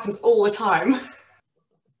 which happens all the time.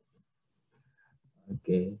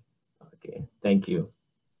 Okay, thank you.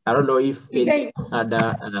 I don't know if any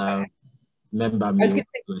other member may want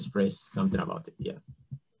to express something about it. Yeah.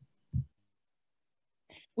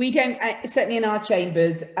 We don't, certainly in our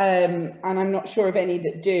chambers, and I'm not sure of any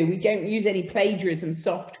that do, we don't use any plagiarism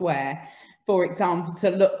software, for example, to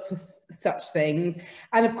look for such things.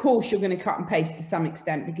 And of course, you're going to cut and paste to some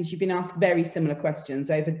extent because you've been asked very similar questions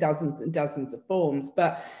over dozens and dozens of forms.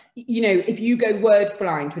 But, if you go word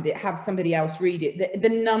blind with it, have somebody else read it, the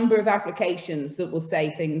number of applications that will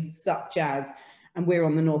say things such as, and we're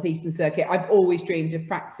on the Northeastern Circuit, I've always dreamed of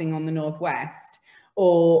practicing on the Northwest,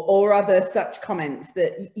 or other such comments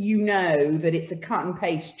that that it's a cut and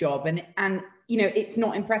paste job and it's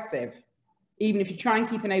not impressive. Even if you try and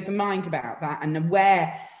keep an open mind about that and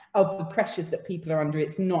aware of the pressures that people are under,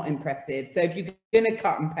 it's not impressive. So if you're going to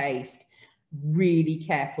cut and paste, really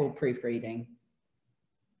careful proofreading.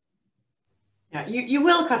 Yeah, you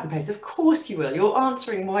will cut and paste, of course you will. You're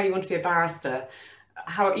answering why you want to be a barrister,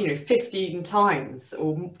 15 times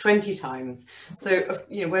or 20 times. So,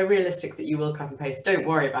 we're realistic that you will cut and paste. Don't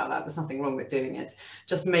worry about that. There's nothing wrong with doing it.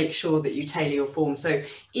 Just make sure that you tailor your form. So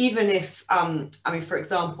even if, for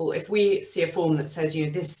example, if we see a form that says,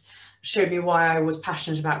 showed me why I was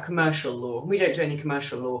passionate about commercial law. We don't do any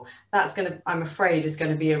commercial law. That's going to, I'm afraid, is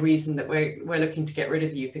going to be a reason that we're looking to get rid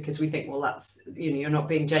of you, because we think, well, that's, you know, you're not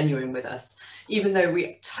being genuine with us, even though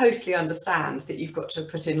we totally understand that you've got to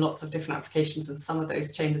put in lots of different applications, and some of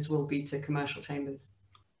those chambers will be to commercial chambers.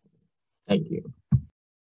 Thank you.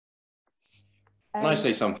 Can I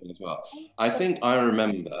say something as well? I think I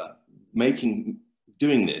remember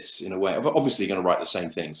doing this in a way, I'm obviously going to write the same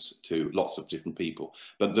things to lots of different people,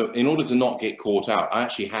 but in order to not get caught out, I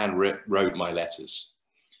actually wrote my letters.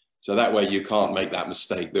 So that way you can't make that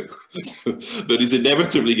mistake that, that is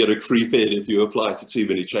inevitably going to creep in if you apply to too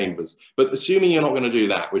many chambers. But assuming you're not going to do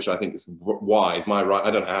that, which I think is wise, I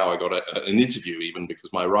don't know how I got an interview even,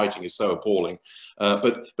 because my writing is so appalling,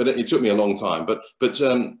 but it took me a long time. But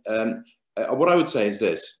what I would say is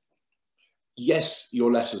this. Yes,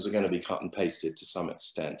 your letters are going to be cut and pasted to some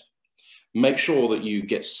extent. Make sure that you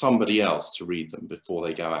get somebody else to read them before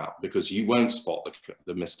they go out, because you won't spot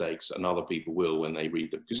the mistakes, and other people will when they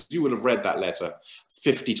read them, because you will have read that letter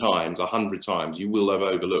 50 times, 100 times. You will have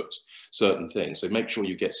overlooked certain things. So make sure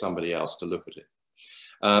you get somebody else to look at it.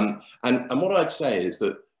 And what I'd say is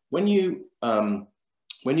that when you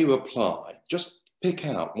apply, just pick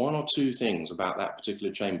out 1 or 2 things about that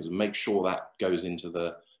particular chambers and make sure that goes into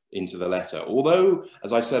the letter. Although,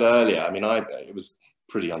 as I said earlier, I mean, it was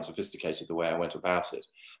pretty unsophisticated the way I went about it,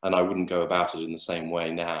 and I wouldn't go about it in the same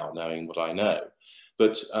way now, knowing what I know.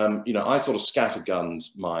 But you know, I sort of scattergunned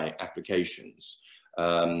my applications,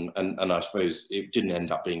 and I suppose it didn't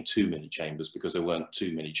end up being too many chambers, because there weren't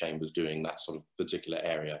too many chambers doing that sort of particular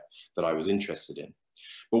area that I was interested in.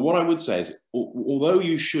 But what I would say is, although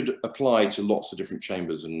you should apply to lots of different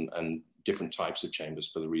chambers and different types of chambers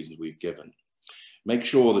for the reasons we've given, make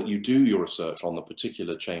sure that you do your research on the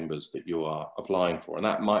particular chambers that you are applying for, and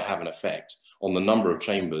that might have an effect on the number of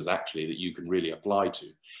chambers actually that you can really apply to,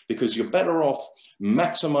 because you're better off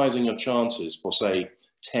maximizing your chances for, say,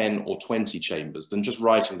 10 or 20 chambers than just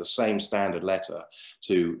writing the same standard letter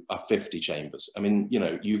to 50 chambers. I mean, you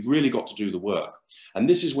know, you've really got to do the work. And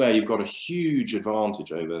this is where you've got a huge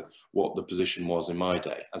advantage over what the position was in my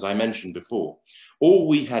day. As I mentioned before, all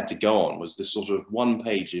we had to go on was this sort of 1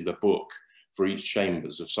 page in a book for each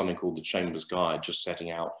chambers of something called the Chambers Guide, just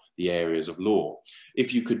setting out the areas of law.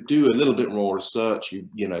 If you could do a little bit more research,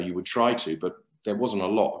 you know, you would try to, but there wasn't a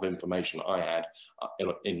lot of information I had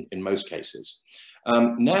in most cases.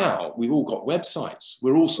 Now we've all got websites.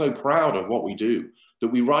 We're all so proud of what we do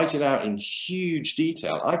that we write it out in huge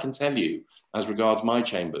detail. I can tell you, as regards my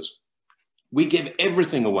chambers, we give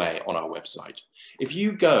everything away on our website. If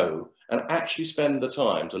you go and actually spend the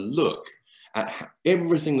time to look at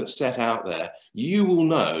everything that's set out there, you will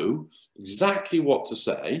know exactly what to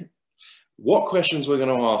say, what questions we're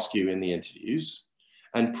going to ask you in the interviews,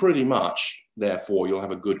 and pretty much, therefore, you'll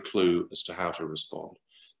have a good clue as to how to respond.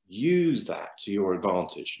 Use that to your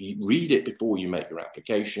advantage. You read it before you make your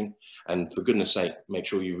application, and for goodness sake, make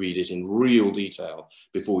sure you read it in real detail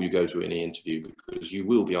before you go to any interview, because you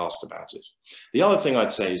will be asked about it. The other thing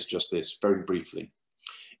I'd say is just this, very briefly.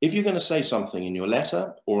 If you're going to say something in your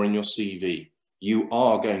letter or in your CV, you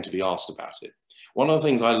are going to be asked about it. One of the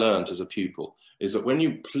things I learned as a pupil is that when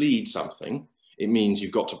you plead something, it means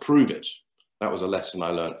you've got to prove it. That was a lesson I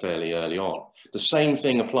learned fairly early on. The same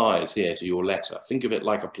thing applies here to your letter. Think of it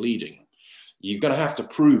like a pleading. You're going to have to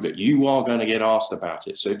prove it. You are going to get asked about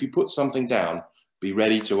it. So if you put something down, be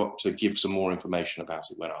ready to give some more information about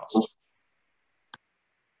it when asked.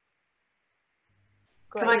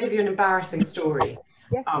 Can I give you an embarrassing story?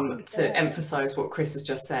 Yes, to emphasize what Chris has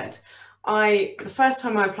just said? The first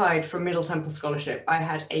time I applied for a Middle Temple scholarship, I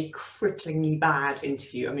had a cripplingly bad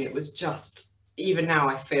interview. I mean, it was just, even now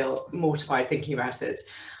I feel mortified thinking about it.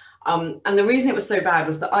 And the reason it was so bad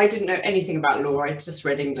was that I didn't know anything about law. I just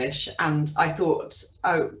read English, and I thought,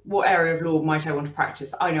 oh, what area of law might I want to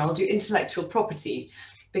practice? I know, I'll do intellectual property,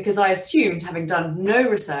 because I assumed, having done no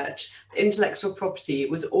research, that intellectual property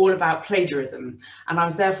was all about plagiarism, and I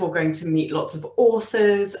was therefore going to meet lots of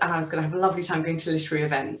authors, and I was going to have a lovely time going to literary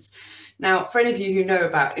events. Now, for any of you who know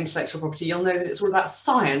about intellectual property, you'll know that it's all about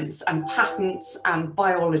science and patents and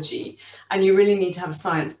biology, and you really need to have a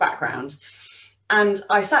science background. And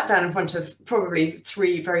I sat down in front of probably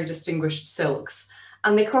 3 very distinguished silks,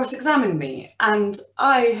 and they cross-examined me, and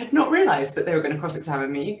I had not realised that they were going to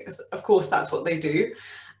cross-examine me, because of course that's what they do.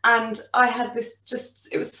 And I had this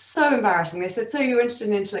it was so embarrassing. They said, so you're interested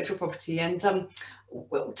in intellectual property, and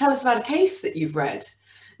tell us about a case that you've read.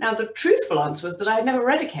 Now, the truthful answer was that I had never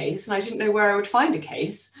read a case, and I didn't know where I would find a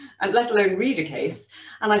case, and let alone read a case.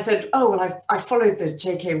 And I said, oh, well, I followed the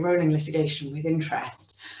J.K. Rowling litigation with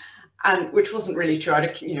interest. and which wasn't really true.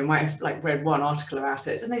 I, you know, might have like read one article about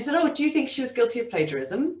it, and they said, "Oh, do you think she was guilty of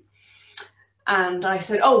plagiarism?" And I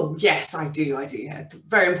said, "Oh, yes, I do. Yeah, it's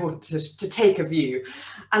very important to take a view."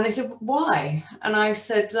 And they said, "Why?" And I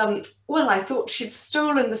said, "Well, I thought she'd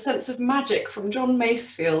stolen the sense of magic from John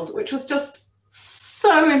Masefield," which was just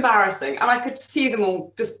so embarrassing. And I could see them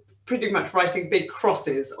all just pretty much writing big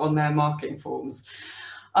crosses on their marking forms.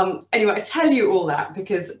 Anyway, I tell you all that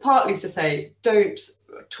because partly to say, don't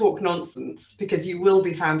talk nonsense, because you will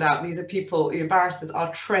be found out. These are people, you know, barristers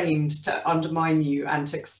are trained to undermine you and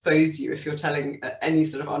to expose you if you're telling any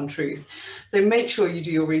sort of untruth. So make sure you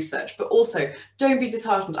do your research, but also don't be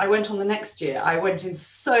disheartened. I went on the next year. I went in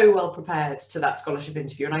so well prepared to that scholarship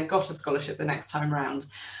interview, and I got a scholarship the next time around.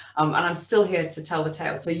 And I'm still here to tell the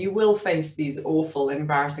tale. So you will face these awful and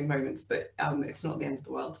embarrassing moments, but it's not the end of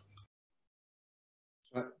the world.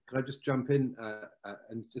 Can I just jump in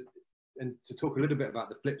and to talk a little bit about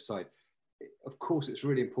the flip side? Of course, it's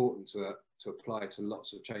really important to apply to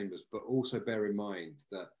lots of chambers, but also bear in mind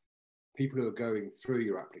that people who are going through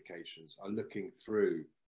your applications are looking through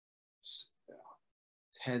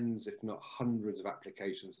tens, if not hundreds of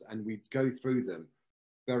applications, and we go through them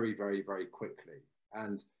very, very, very quickly.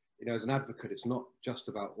 And, you know, as an advocate, it's not just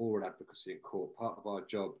about oral advocacy in court. Part of our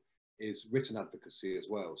job is written advocacy as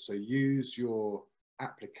well. So use your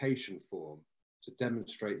application form to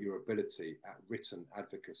demonstrate your ability at written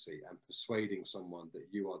advocacy and persuading someone that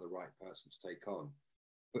you are the right person to take on.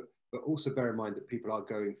 But also bear in mind that people are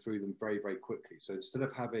going through them very, very quickly. So instead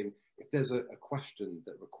of having, if there's a question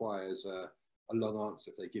that requires a long answer,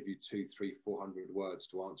 if they give you 200, 300, 400 words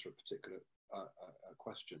to answer a particular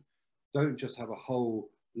question, don't just have a whole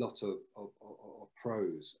lot of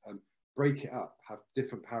prose. Break it up, have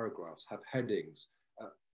different paragraphs, have headings,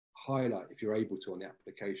 highlight, if you're able to on the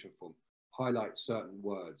application form, highlight certain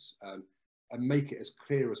words, and make it as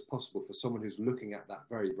clear as possible for someone who's looking at that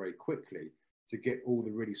very, very quickly to get all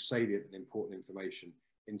the really salient and important information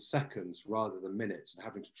in seconds rather than minutes, and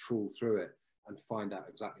having to trawl through it and find out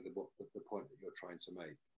exactly the point that you're trying to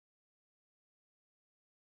make.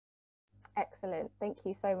 Excellent, thank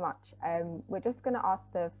you so much. We're just going to ask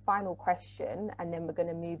the final question, and then we're going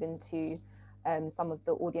to move into some of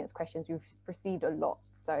the audience questions. We've received a lot,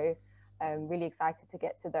 so really excited to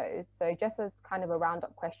get to those. So just as kind of a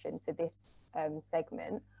roundup question for this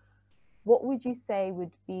segment, what would you say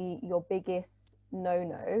would be your biggest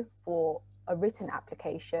no-no for a written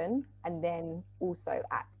application and then also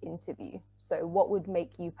at interview? So what would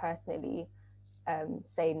make you personally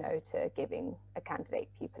say no to giving a candidate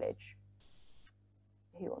pupillage?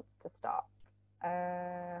 Who wants to start?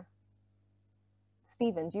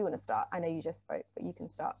 Stephen, do you want to start? I know you just spoke, but you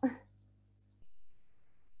can start.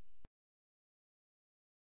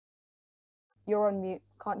 You're on mute,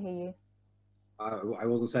 can't hear you. I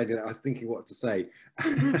wasn't saying that, I was thinking what to say.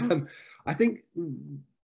 I think,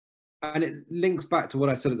 and it links back to what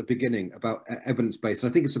I said at the beginning about evidence-based, and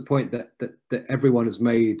I think it's a point that everyone has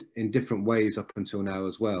made in different ways up until now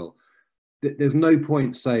as well. There's no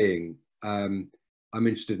point saying, I'm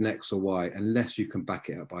interested in X or Y unless you can back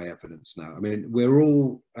it up by evidence now. I mean, we're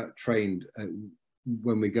all trained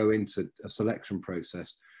when we go into a selection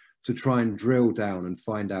process to try and drill down and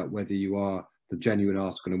find out whether you are the genuine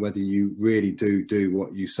article and whether you really do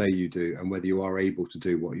what you say you do, and whether you are able to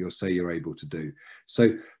do what you say you're able to do.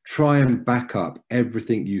 So try and back up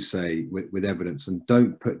everything you say with evidence, and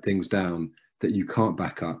don't put things down that you can't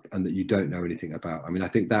back up and that you don't know anything about. I mean, I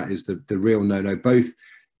think that is the real no-no, both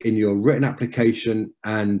in your written application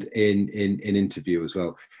and in interview as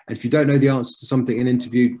well. And if you don't know the answer to something in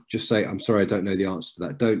interview, just say, I'm sorry, I don't know the answer to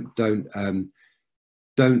that.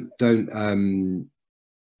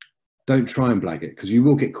 Don't try and blag it, because you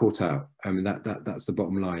will get caught out. I mean, that's the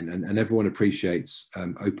bottom line. And everyone appreciates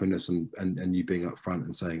openness and you being upfront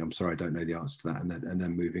and saying, I'm sorry, I don't know the answer to that, and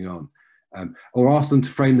then moving on. Or ask them to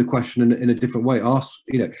frame the question in a different way. Ask,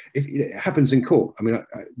 you know, if it happens in court. I mean,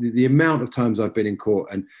 the amount of times I've been in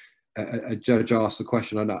court and a judge asks a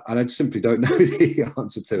question and I simply don't know the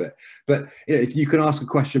answer to it. But you know, if you can ask a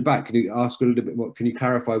question back, can you ask a little bit more? Can you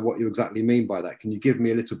clarify what you exactly mean by that? Can you give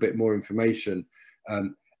me a little bit more information?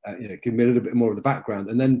 You know, give me a little bit more of the background,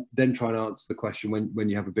 and then try and answer the question when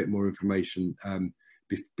you have a bit more information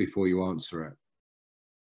before you answer it.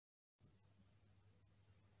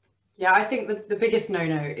 Yeah, I think the biggest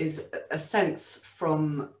no-no is a sense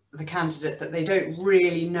from the candidate that they don't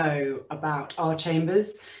really know about our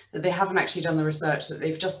chambers, that they haven't actually done the research, that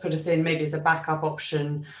they've just put us in maybe as a backup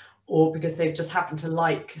option, or because they've just happened to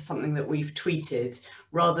like something that we've tweeted,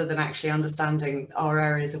 rather than actually understanding our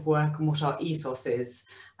areas of work and what our ethos is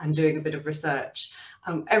and doing a bit of research.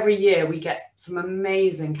 Every year we get some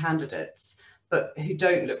amazing candidates, but who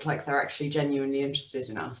don't look like they're actually genuinely interested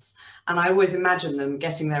in us. And I always imagine them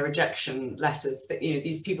getting their rejection letters, that, you know,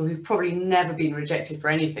 these people who've probably never been rejected for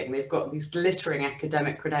anything, they've got these glittering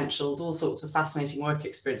academic credentials, all sorts of fascinating work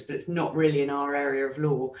experience, but it's not really in our area of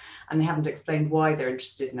law, and they haven't explained why they're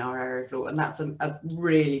interested in our area of law, and that's a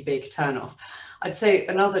really big turn-off. I'd say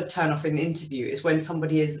another turn-off in an interview is when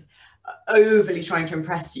somebody is overly trying to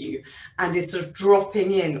impress you and is sort of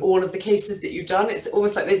dropping in all of the cases that you've done. It's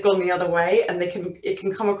almost like they've gone the other way, and it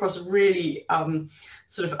can come across really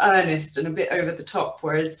sort of earnest and a bit over the top,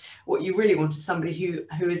 whereas what you really want is somebody who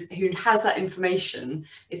has that information,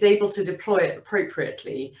 is able to deploy it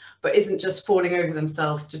appropriately, but isn't just falling over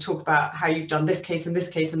themselves to talk about how you've done this case and this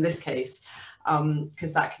case and this case,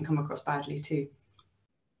 because that can come across badly too.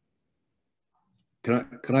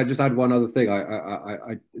 Can I just add one other thing?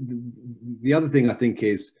 The other thing I think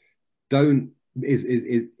is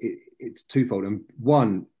it's twofold. And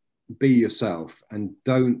one, be yourself, and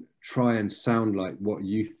don't try and sound like what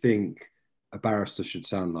you think a barrister should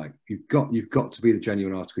sound like. You've got to be the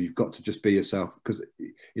genuine article. You've got to just be yourself, because,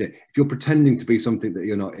 you know, if you're pretending to be something that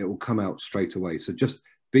you're not, it will come out straight away. So just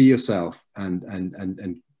be yourself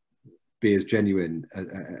and be as genuine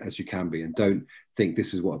as you can be, and don't think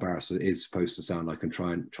this is what a barrister is supposed to sound like, and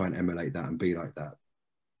try and emulate that and be like that.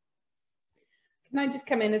 Can I just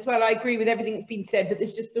come in as well? I agree with everything that's been said, but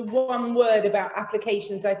there's just the one word about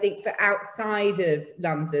applications, I think, for outside of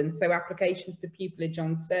London, so applications for pupillage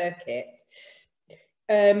on circuit.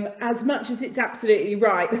 As much as it's absolutely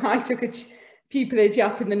right that I took a pupillage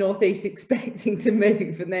up in the northeast expecting to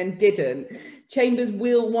move and then didn't, chambers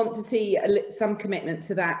will want to see some commitment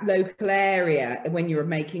to that local area when you're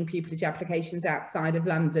making pupillage applications outside of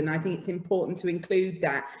London. I think it's important to include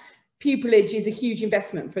that. Pupillage is a huge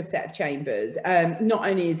investment for a set of chambers. Not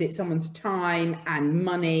only is it someone's time and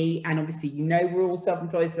money, and obviously, you know, we're all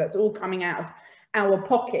self-employed, so that's all coming out of our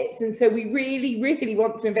pockets. And so we really, really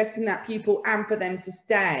want to invest in that pupil and for them to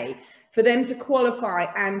stay. For them to qualify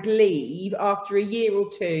and leave after a year or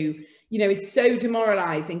two, you know, is so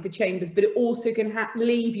demoralising for chambers, but it also can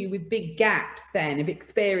leave you with big gaps then of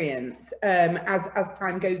experience as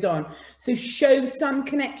time goes on. So show some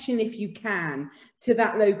connection, if you can, to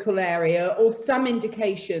that local area, or some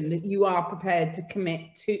indication that you are prepared to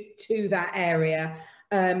commit to that area.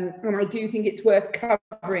 And I do think it's worth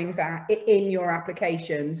covering that in your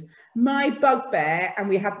applications. My bugbear, and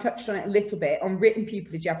we have touched on it a little bit, on written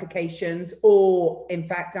pupillage applications, or in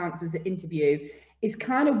fact answers at interview, is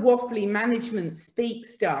kind of waffly management speak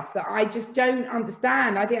stuff that I just don't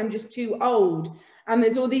understand. I think I'm just too old. And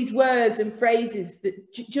there's all these words and phrases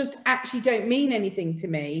that just actually don't mean anything to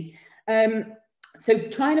me. So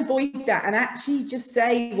try and avoid that and actually just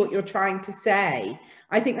say what you're trying to say.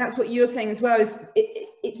 I think that's what you're saying as well, is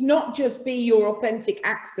it's not just be your authentic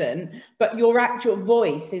accent, but your actual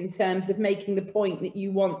voice in terms of making the point that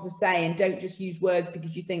you want to say, and don't just use words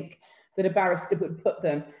because you think that a barrister would put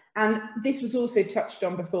them. And this was also touched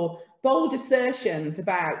on before, bold assertions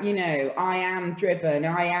about, you know, I am driven,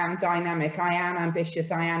 I am dynamic, I am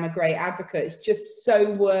ambitious, I am a great advocate. It's just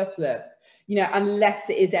so worthless, you know, unless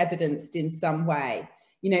it is evidenced in some way.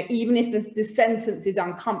 You know, even if the sentence is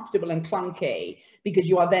uncomfortable and clunky, because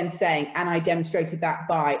you are then saying, and I demonstrated that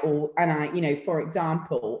by, or, and I, you know, for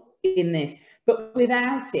example, in this, but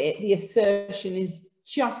without it, the assertion is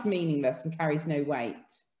just meaningless and carries no weight.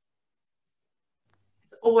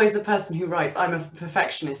 It's always the person who writes, I'm a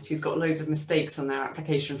perfectionist, who's got loads of mistakes on their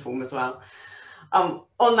application form as well.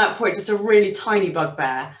 On that point, just a really tiny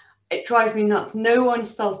bugbear. It drives me nuts. No one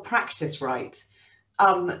spells practice right.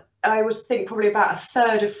 I would think probably about a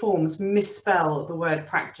third of forms misspell the word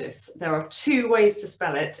practice. There are two ways to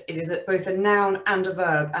spell it. It is both a noun and a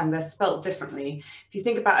verb, and they're spelt differently. If you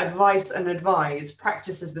think about advice and advise,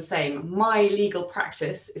 practice is the same. My legal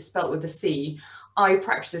practice is spelt with a C. I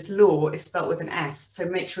practice law is spelt with an S. So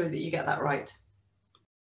make sure that you get that right.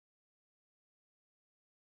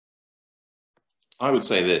 I would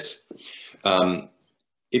say this.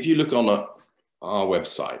 If you look on our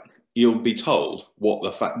website, you'll be told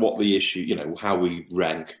what the issue, you know, how we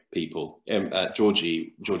rank people.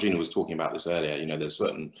 Georgina was talking about this earlier. You know, there's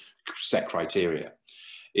certain set criteria.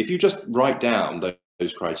 If you just write down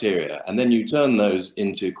those criteria and then you turn those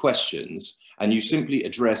into questions and you simply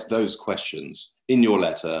address those questions in your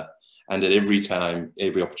letter and at every time,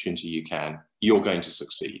 every opportunity you can, you're going to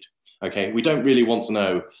succeed. Okay, we don't really want to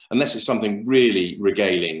know, unless it's something really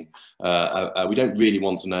regaling. We don't really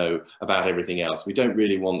want to know about everything else. We don't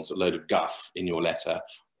really want a load of guff in your letter.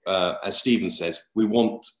 As Stephen says, we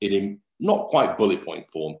want it in not quite bullet point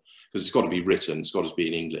form, because it's got to be written, it's got to be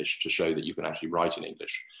in English to show that you can actually write in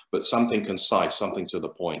English, but something concise, something to the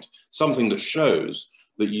point, something that shows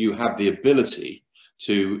that you have the ability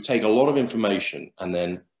to take a lot of information and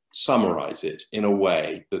then summarize it in a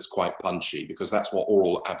way that's quite punchy, because that's what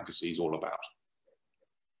oral advocacy is all about.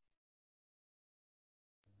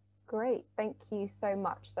 Great, thank you so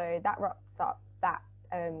much. So that wraps up that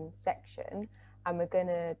section, and we're going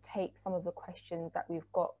to take some of the questions that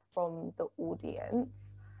we've got from the audience.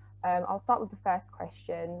 I'll start with the first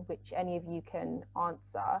question, which any of you can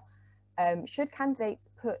answer. Should candidates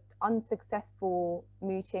put unsuccessful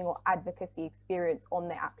mooting or advocacy experience on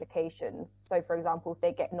their applications? So for example, if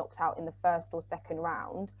they get knocked out in the first or second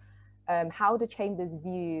round, how do chambers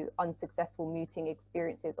view unsuccessful mooting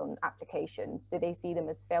experiences on applications? Do they see them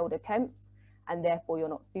as failed attempts and therefore you're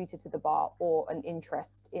not suited to the bar, or an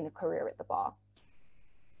interest in a career at the bar?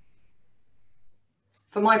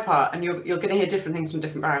 For my part, and you're going to hear different things from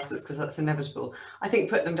different barristers because that's inevitable, I think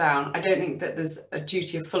put them down. I don't think that there's a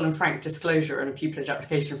duty of full and frank disclosure in a pupillage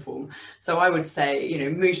application form. So I would say, you know,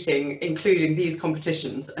 mooting, including these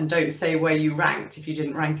competitions, and don't say where you ranked if you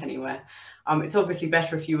didn't rank anywhere. It's obviously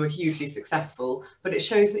better if you were hugely successful, but it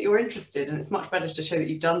shows that you're interested, and it's much better to show that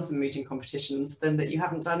you've done some mooting competitions than that you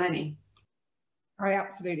haven't done any. I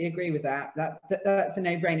absolutely agree with that. That's a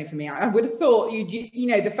no-brainer for me. I would have thought you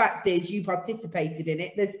know, the fact is you participated in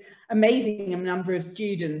it. There's amazing number of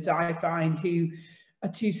students I find who are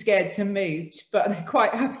too scared to moot, but they're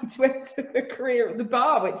quite happy to enter a career at the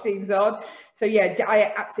bar, which seems odd. So yeah,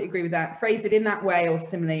 I absolutely agree with that. Phrase it in that way or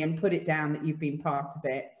similarly, and put it down that you've been part of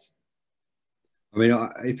it. I mean,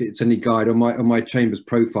 if it's any guide, on my chambers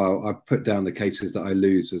profile, I put down the cases that I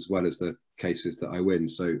lose as well as the cases that I win.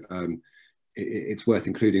 So it's worth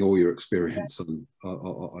including all your experience on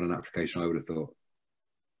an application, I would have thought.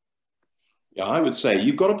 Yeah, I would say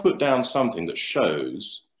you've got to put down something that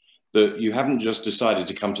shows that you haven't just decided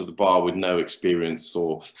to come to the bar with no experience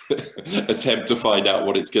or attempt to find out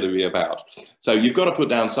what it's going to be about. So you've got to put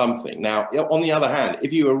down something. Now, on the other hand,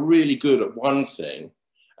 if you are really good at one thing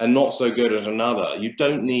and not so good at another, you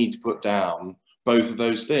don't need to put down both of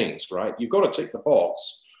those things, right? You've got to tick the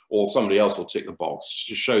box, or somebody else will tick the box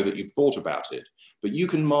to show that you've thought about it. But you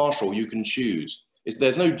can marshal, you can choose.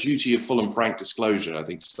 There's no duty of full and frank disclosure, I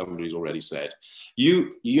think somebody's already said.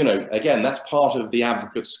 You know, again, that's part of the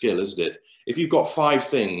advocate skill, isn't it? If you've got 5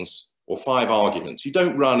 things or 5 arguments, you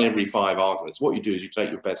don't run every 5 arguments. What you do is you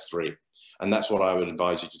take your best 3. And that's what I would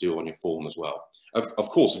advise you to do on your form as well. Of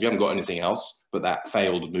course, if you haven't got anything else but that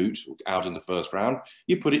failed moot out in the first round,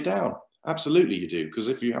 you put it down. Absolutely you do, because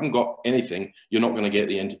if you haven't got anything, you're not going to get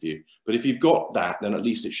the interview. But if you've got that, then at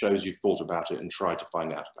least it shows you've thought about it and tried to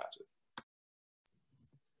find out about it.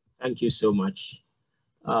 Thank you so much.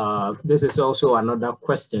 This is also another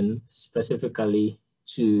question specifically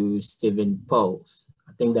to Stephen Powles.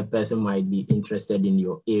 I think the person might be interested in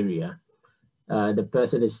your area. The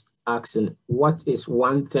person is asking, what is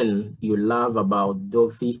one thing you love about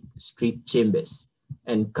Doughty Street Chambers?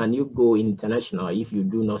 And can you go international if you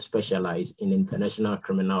do not specialize in international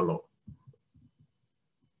criminal law?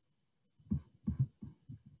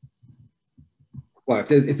 Well,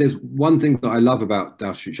 if there's one thing that I love about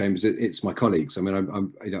Doughty Street Chambers, it's my colleagues. I mean,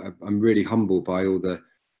 I'm really humbled by all the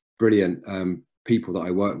brilliant people that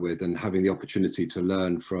I work with, and having the opportunity to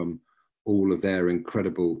learn from all of their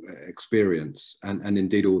incredible experience, and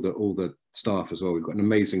indeed all the staff as well. We've got an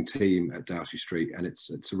amazing team at Doughty Street, and it's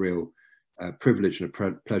a real privilege and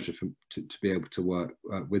a pleasure to be able to work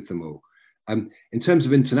with them all. In terms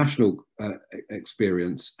of international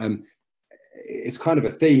experience, it's kind of a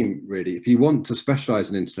theme, really. If you want to specialize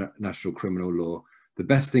in international criminal law, the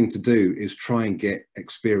best thing to do is try and get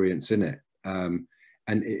experience in it.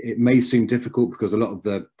 And it may seem difficult because a lot of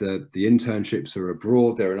the internships are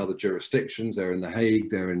abroad. They're in other jurisdictions. They're in The Hague.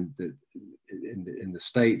 They're in the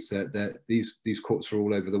States. These courts are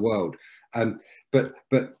all over the world. But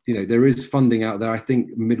you know, there is funding out there. I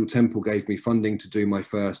think Middle Temple gave me funding to do my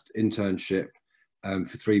first internship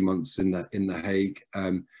for 3 months in the Hague.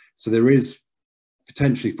 So there is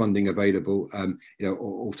potentially funding available. You know,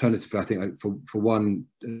 alternatively, I think for one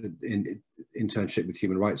internship with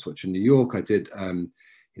Human Rights Watch in New York, I did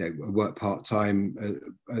you know, work part-time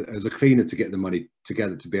as a cleaner to get the money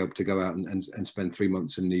together to be able to go out and spend 3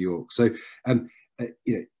 months in New York. So you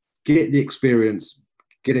know, get the experience,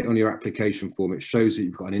 get it on your application form. It shows that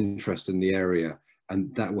you've got an interest in the area,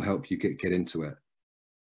 and that will help you get into it.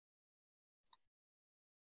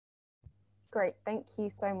 Great, thank you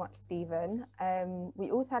so much, Stephen.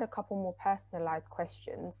 We also had a couple more personalised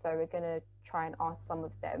questions, so we're going to try and ask some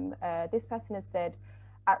of them. This person has said,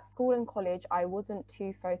 at school and college, I wasn't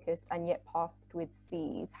too focused and yet passed with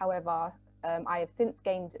C's. However, I have since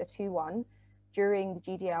gained a 2-1. During the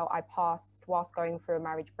GDL, I passed whilst going through a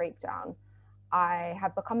marriage breakdown. I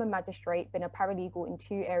have become a magistrate, been a paralegal in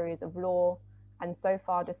 2 areas of law, and so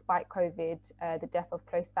far, despite COVID, the death of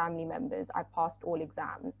close family members, I passed all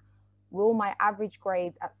exams. Will my average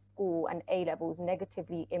grades at school and A-levels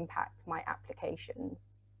negatively impact my applications?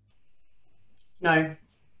 No.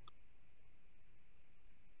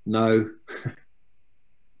 No.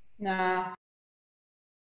 Nah.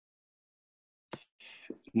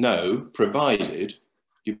 No, provided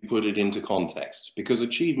you put it into context, because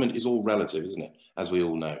achievement is all relative, isn't it? As we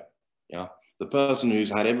all know. Yeah. The person who's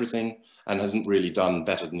had everything and hasn't really done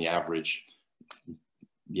better than the average,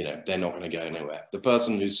 you know, they're not going to go anywhere. The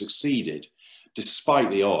person who's succeeded, despite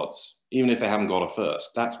the odds, even if they haven't got a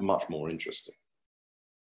first, that's much more interesting.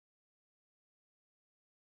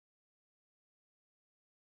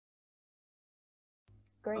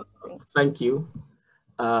 Great. Thank you.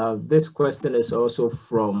 This question is also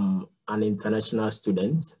from an international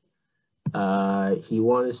student. He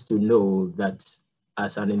wants to know that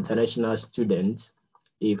as an international student,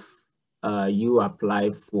 if you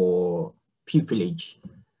apply for pupillage,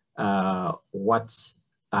 what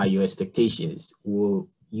are your expectations? Will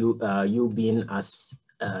you being as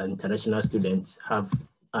an international student have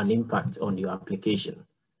an impact on your application?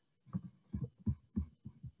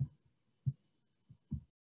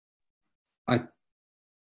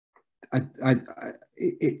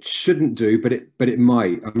 It shouldn't do, but it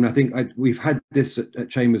might. I mean, I think we've had this at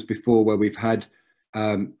Chambers before, where we've had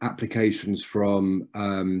applications from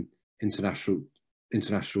international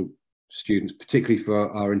students, particularly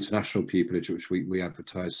for our international pupillage, which we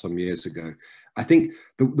advertised some years ago. I think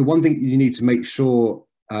the one thing you need to make sure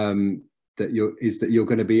that you're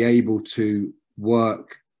going to be able to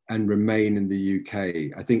work and remain in the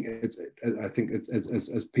UK. I think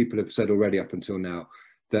as people have said already up until now,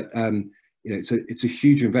 that you know, it's a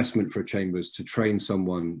huge investment for Chambers to train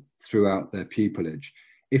someone throughout their pupillage.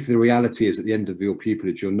 If the reality is at the end of your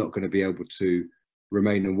pupillage you're not going to be able to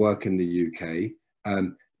remain and work in the UK,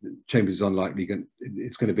 Chambers is unlikely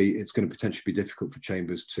it's going to potentially be difficult for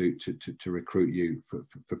Chambers to recruit you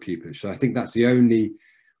for pupillage. So I think that's the only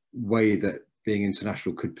way that being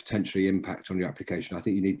international could potentially impact on your application. I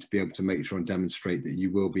think you need to be able to make sure and demonstrate that you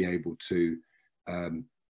will be able to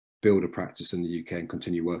build a practice in the UK and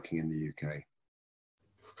continue working in the UK.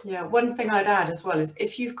 Yeah, one thing I'd add as well is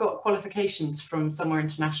if you've got qualifications from somewhere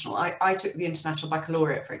international, I took the International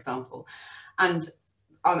Baccalaureate, for example, and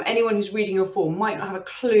anyone who's reading your form might not have a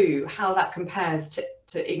clue how that compares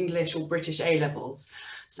to English or British A-levels.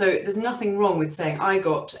 So there's nothing wrong with saying I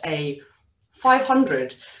got a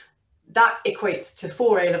 500. That equates to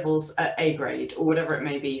 4 A-levels at A grade or whatever it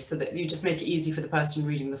may be, so that you just make it easy for the person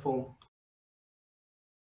reading the form.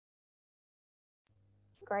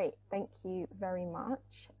 Great, thank you very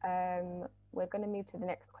much. We're going to move to the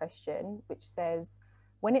next question, which says,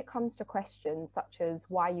 when it comes to questions such as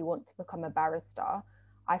why you want to become a barrister,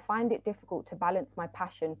 I find it difficult to balance my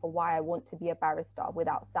passion for why I want to be a barrister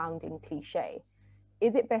without sounding cliche.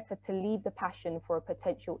 Is it better to leave the passion for a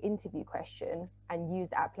potential interview question and use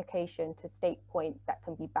the application to state points that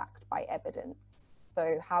can be backed by evidence?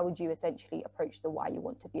 So how would you essentially approach the why you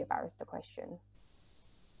want to be a barrister question?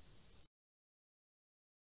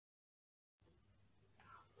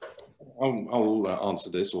 I'll answer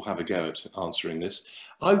this, or have a go at answering this.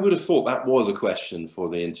 I would have thought that was a question for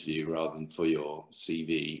the interview rather than for your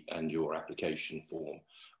CV and your application form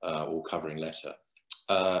or covering letter.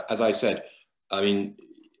 As I said, I mean,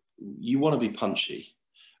 you want to be punchy.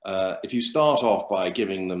 If you start off by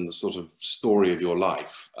giving them the sort of story of your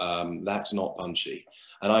life, that's not punchy.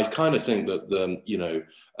 And I kind of think that you know,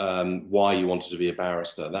 why you wanted to be a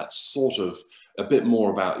barrister, that's sort of a bit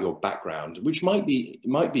more about your background, which might be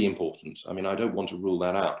important. I mean, I don't want to rule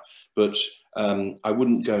that out, but I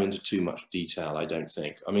wouldn't go into too much detail, I don't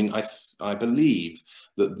think. I mean, I believe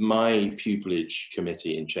that my pupillage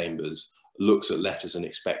committee in Chambers looks at letters and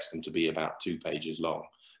expects them to be about 2 pages long.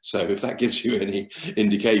 So if that gives you any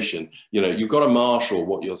indication, you know, you've got to marshal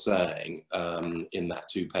what you're saying in that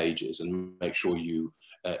 2 pages and make sure you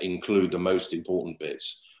include the most important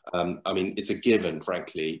bits. I mean, it's a given,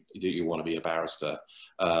 frankly, that you want to be a barrister.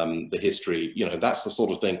 The history, you know, that's the sort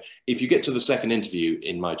of thing. If you get to the second interview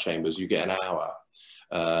in my Chambers, you get an hour.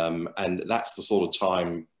 And that's the sort of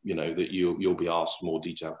time, you know, that you'll be asked more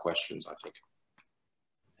detailed questions, I think.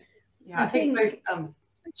 Yeah, I think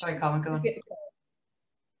sorry, Carmen, go on.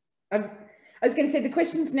 I was going to say, the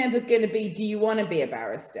question's never going to be, do you want to be a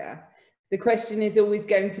barrister? The question is always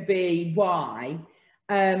going to be, why?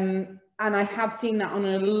 And I have seen that on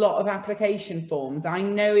a lot of application forms. I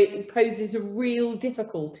know it poses a real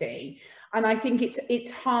difficulty. And I think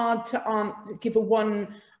it's hard to give a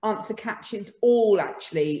one answer catches all,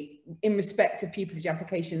 actually, in respect of pupillage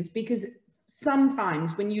applications, because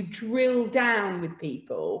sometimes when you drill down with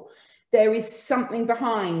people, there is something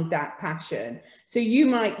behind that passion. So you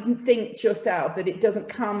might think to yourself that it doesn't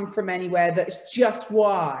come from anywhere, that's just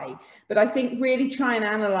why. But I think really try and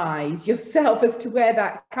analyse yourself as to where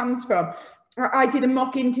that comes from. I did a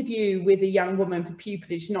mock interview with a young woman for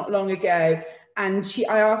pupillage not long ago, and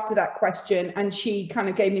I asked her that question, and she kind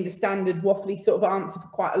of gave me the standard waffly sort of answer for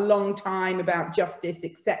quite a long time about justice,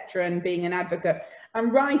 etc., and being an advocate.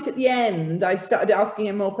 And right at the end, I started asking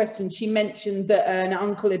her more questions. She mentioned that an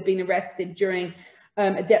uncle had been arrested during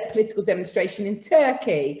a political demonstration in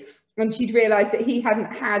Turkey, and she'd realised that he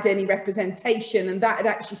hadn't had any representation, and that had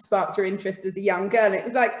actually sparked her interest as a young girl. And it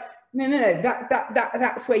was like, no,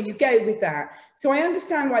 that's where you go with that. So I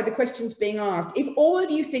understand why the question's being asked. If all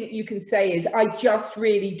you think you can say is, I just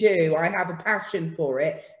really do, I have a passion for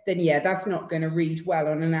it, then yeah, that's not going to read well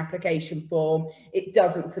on an application form. It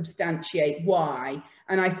doesn't substantiate why.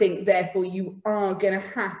 And I think therefore you are going to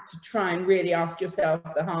have to try and really ask yourself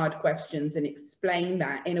the hard questions and explain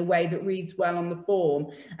that in a way that reads well on the form,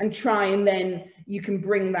 and try and then you can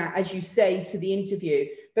bring that, as you say, to the interview.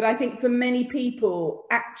 But I think for many people,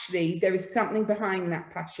 actually, there is something behind that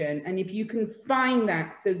passion. And if you can find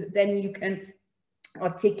that so that then you can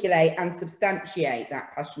articulate and substantiate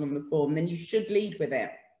that passion on the form, then you should lead with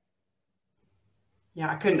it. Yeah,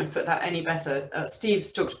 I couldn't have put that any better.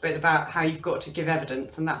 Steve's talked a bit about how you've got to give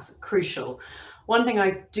evidence, and that's crucial. One thing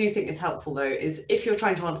I do think is helpful, though, is if you're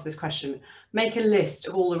trying to answer this question, make a list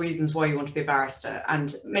of all the reasons why you want to be a barrister,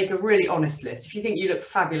 and make a really honest list. If you think you look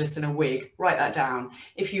fabulous in a wig, write that down.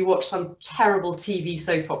 If you watch some terrible TV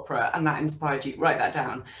soap opera and that inspired you, write that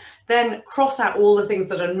down. Then cross out all the things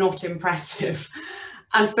that are not impressive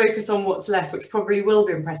and focus on what's left, which probably will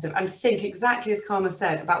be impressive, and think exactly as Karma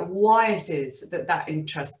said about why it is that that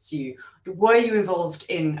interests you. Were you involved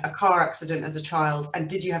in a car accident as a child, and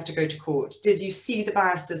did you have to go to court? Did you see the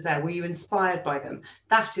barristers there? Were you inspired by them?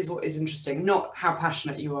 That is what is interesting, not how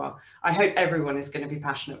passionate you are. I hope everyone is going to be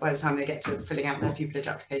passionate by the time they get to filling out their pupillage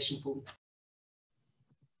application form.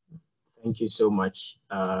 Thank you so much.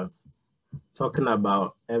 Talking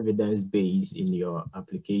about evidence base in your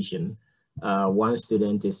application, one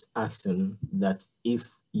student is asking that if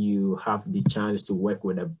you have the chance to work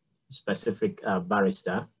with a specific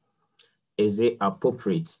barrister, is it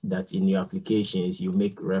appropriate that in your applications you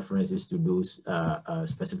make references to those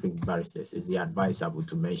specific barristers? Is it advisable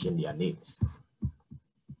to mention their names?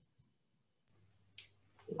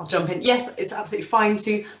 I'll jump in. Yes, it's absolutely fine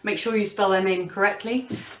to make sure you spell their name correctly.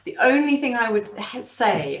 The only thing I would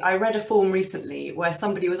say, I read a form recently where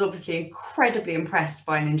somebody was obviously incredibly impressed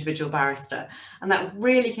by an individual barrister, and that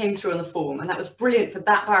really came through on the form, and that was brilliant for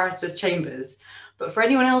that barrister's chambers. But for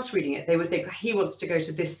anyone else reading it, they would think he wants to go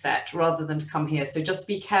to this set rather than to come here. So just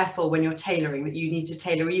be careful when you're tailoring that you need to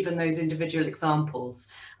tailor even those individual examples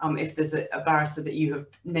if there's a barrister that you have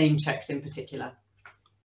name checked in particular.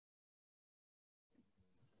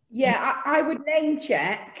 Yeah, I would name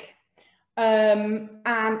check. And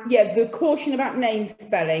yeah, the caution about name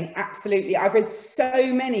spelling, absolutely. I've read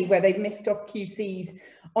so many where they've missed off QCs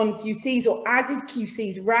on QCs or added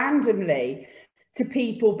QCs randomly to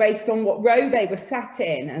people based on what row they were sat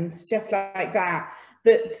in and stuff like that,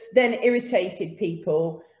 that then irritated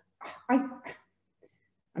people.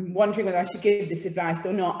 I'm wondering whether I should give this advice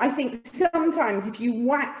or not. I think sometimes if you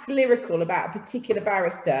wax lyrical about a particular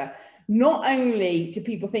barrister, not only do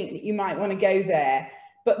people think that you might want to go there,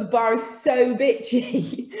 but the bar is so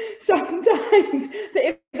bitchy sometimes that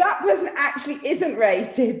if that person actually isn't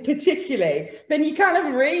rated particularly, then you kind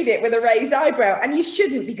of read it with a raised eyebrow, and you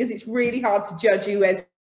shouldn't, because it's really hard to judge who is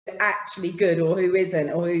actually good or who isn't,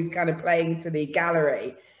 or who's kind of playing to the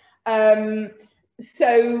gallery.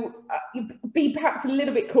 So be perhaps a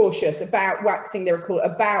little bit cautious about waxing lyrical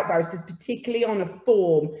about barristers, particularly on a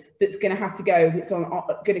form that's going to have to go, if it's on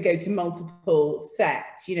going to go to multiple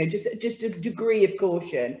sets, you know, just a degree of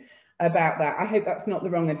caution about that. I hope that's not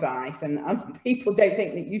the wrong advice, and people don't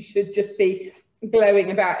think that you should just be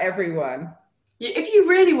glowing about everyone. If you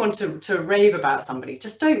really want to rave about somebody,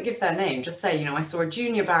 just don't give their name. Just say, you know, I saw a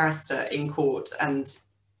junior barrister in court and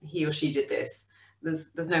he or she did this.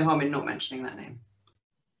 There's no harm in not mentioning that name.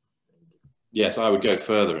 Yes, I would go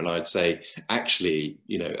further, and I'd say actually,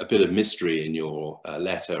 you know, a bit of mystery in your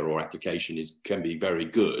letter or application can be very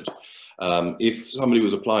good. If somebody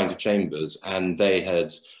was applying to Chambers and they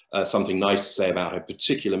had something nice to say about a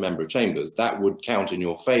particular member of Chambers, that would count in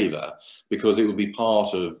your favour, because it would be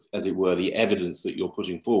part of, as it were, the evidence that you're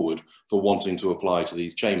putting forward for wanting to apply to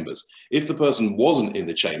these Chambers. If the person wasn't in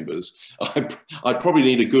the Chambers, I'd probably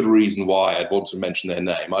need a good reason why I'd want to mention their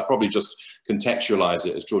name. I'd probably just contextualise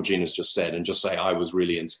it, as Georgina's just said, and just say I was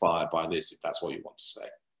really inspired by this, if that's what you want to say.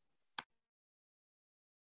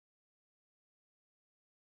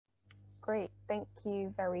 Great, thank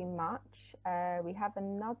you very much. We have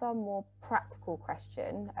another more practical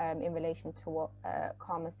question in relation to what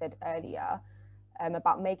Karma said earlier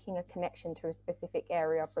about making a connection to a specific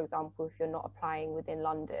area. For example, if you're not applying within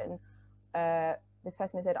London, this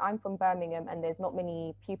person said, I'm from Birmingham and there's not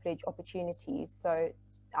many pupillage opportunities, so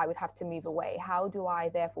I would have to move away. How do I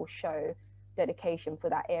therefore show dedication for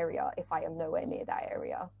that area if I am nowhere near that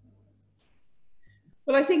area?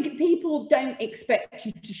 Well, I think people don't expect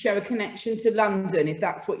you to show a connection to London, if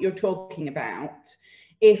that's what you're talking about.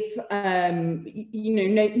 If, you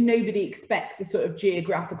know, nobody expects a sort of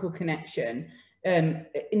geographical connection in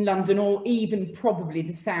London, or even probably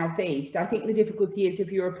the southeast. I think the difficulty is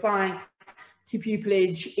if you're applying to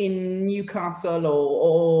pupillage in Newcastle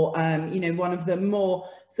or you know, one of the more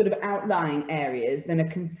sort of outlying areas, then a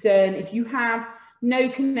concern. If you have no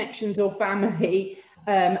connections or family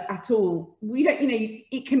at all, we don't, you know,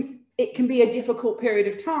 it can be a difficult period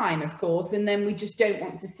of time, of course, and then we just don't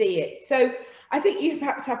want to see it. So I think you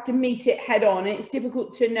perhaps have to meet it head on. It's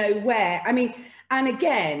difficult to know where. I mean, and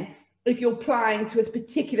again, if you're applying to a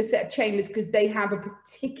particular set of Chambers because they have a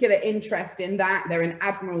particular interest in that, they're an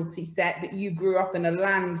Admiralty set, but you grew up in a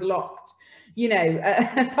landlocked, you know,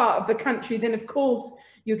 part of the country, then of course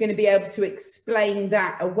you're going to be able to explain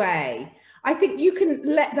that away. I think you can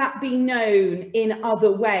let that be known in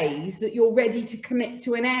other ways, that you're ready to commit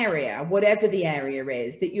to an area, whatever the area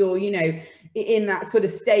is, that you're, you know, in that sort of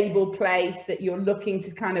stable place, that you're looking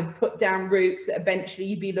to kind of put down roots, that eventually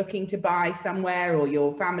you'd be looking to buy somewhere, or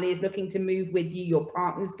your family is looking to move with you, your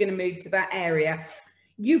partner's going to move to that area.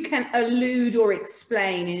 You can allude or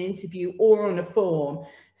explain in an interview or on a form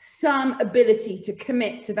some ability to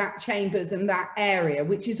commit to that Chambers and that area,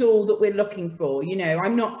 which is all that we're looking for. You know,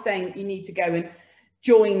 I'm not saying that you need to go and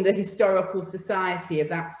join the historical society of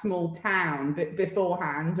that small town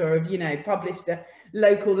beforehand, or have, you know, published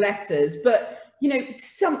local letters, but, you know,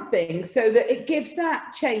 something so that it gives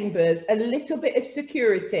that Chambers a little bit of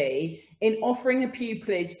security in offering a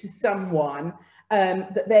pupillage to someone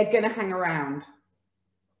that they're going to hang around.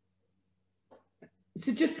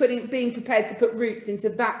 So just being prepared to put roots into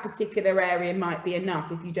that particular area might be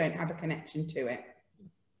enough if you don't have a connection to it.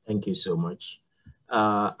 Thank you so much.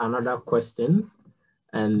 Another question,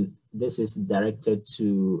 and this is directed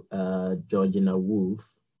to Georgina Wolfe.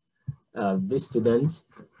 This student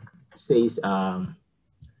says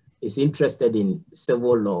is interested in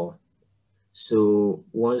civil law, so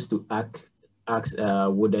wants to ask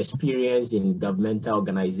would experience in governmental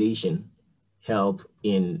organization help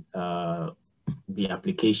in the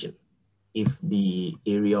application if the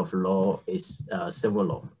area of law is civil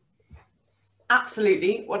law?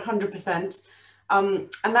 Absolutely, 100%. And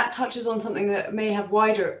that touches on something that may have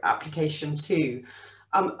wider application too.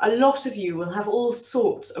 A lot of you will have all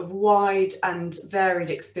sorts of wide and varied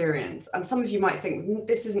experience, and some of you might think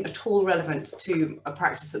this isn't at all relevant to a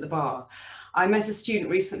practice at the bar. I met a student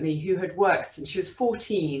recently who had worked since she was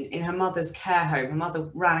 14 in her mother's care home. Her mother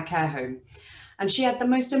ran a care home, and she had the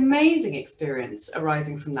most amazing experience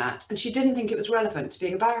arising from that, and she didn't think it was relevant to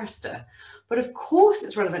being a barrister. But of course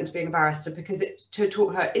it's relevant to being a barrister, because it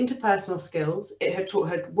taught her interpersonal skills, it had taught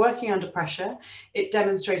her working under pressure, it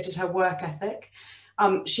demonstrated her work ethic.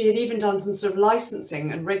 She had even done some sort of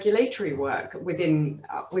licensing and regulatory work within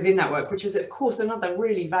that work, which is of course another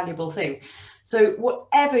really valuable thing. So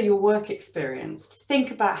whatever your work experience,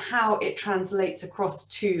 think about how it translates across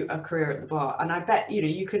to a career at the bar. And I bet, you know,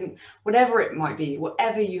 you can, whatever it might be,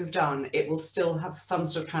 whatever you've done, it will still have some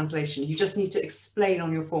sort of translation. You just need to explain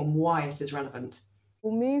on your form why it is relevant.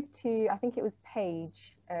 We'll move to, I think it was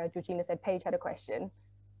Paige. Georgina said Paige had a question.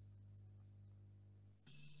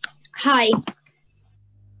 Hi.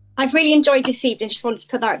 I've really enjoyed this evening. Just wanted to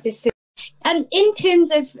put that out. In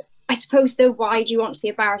terms of, I suppose, the why do you want to be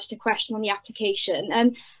a barrister question on the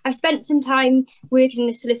application, I've spent some time working in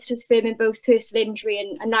a solicitor's firm in both personal injury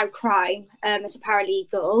and now crime as a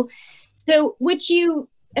paralegal. So would you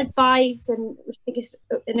advise, and I think it's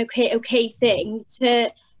an okay thing,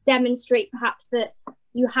 to demonstrate perhaps that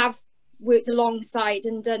you have worked alongside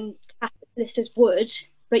and done tasks that solicitors would,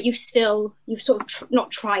 but you've sort of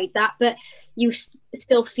not tried that, but you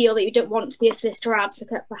still feel that you don't want to be a solicitor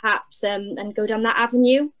advocate perhaps and go down that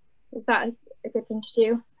avenue? Is that a good thing to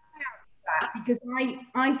do? Because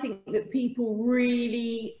I think that people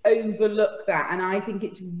really overlook that, and I think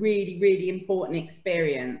it's really, really important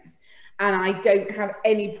experience. And I don't have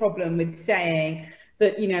any problem with saying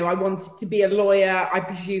that, you know, I wanted to be a lawyer. I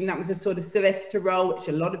presume that was a sort of solicitor role, which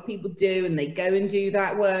a lot of people do, and they go and do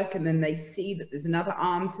that work, and then they see that there's another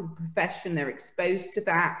arm to the profession, they're exposed to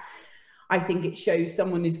that. I think it shows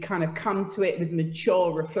someone who's kind of come to it with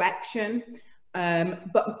mature reflection.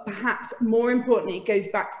 But perhaps more importantly, it goes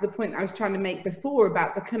back to the point I was trying to make before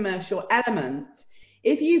about the commercial element.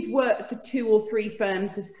 If you've worked for 2 or 3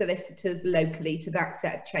 firms of solicitors locally to that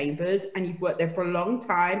set of chambers, and you've worked there for a long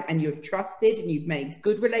time, and you've trusted and you've made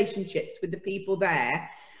good relationships with the people there,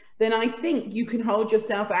 then I think you can hold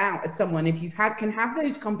yourself out as someone, if you've can have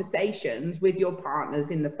those conversations with your partners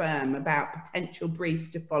in the firm about potential briefs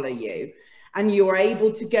to follow you, and you're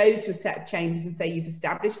able to go to a set of chambers and say you've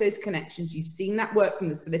established those connections, you've seen that work from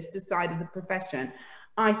the solicitor side of the profession.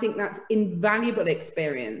 I think that's invaluable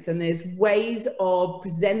experience, and there's ways of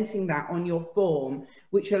presenting that on your form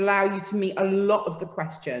which allow you to meet a lot of the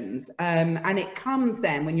questions, and it comes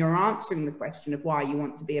then when you're answering the question of why you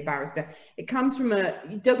want to be a barrister, it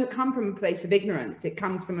doesn't come from a place of ignorance, it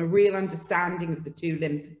comes from a real understanding of the 2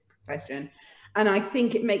 limbs of the profession. And I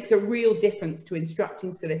think it makes a real difference to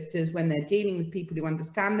instructing solicitors when they're dealing with people who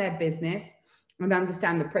understand their business and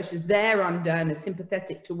understand the pressures they're under and are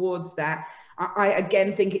sympathetic towards that. I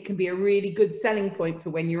again think it can be a really good selling point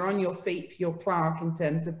for when you're on your feet for your clerk in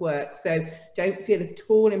terms of work. So don't feel at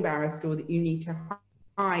all embarrassed or that you need to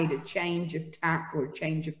hide a change of tack or a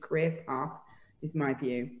change of career path, is my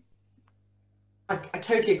view. I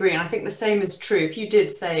totally agree, and I think the same is true. If you did,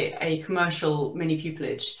 say, a commercial mini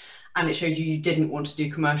pupillage, and it showed you didn't want to do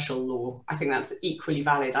commercial law, I think that's equally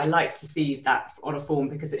valid. I like to see that on a form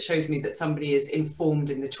because it shows me that somebody is informed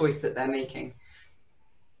in the choice that they're making.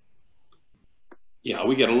 Yeah,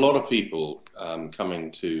 we get a lot of people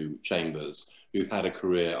coming to chambers who've had a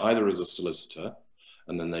career either as a solicitor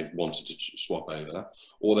and then they've wanted to swap over,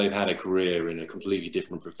 or they've had a career in a completely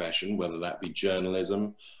different profession, whether that be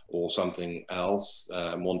journalism or something else,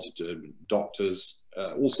 wanted to, doctors,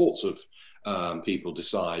 all sorts of people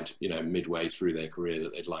decide, you know, midway through their career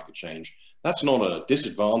that they'd like a change. That's not a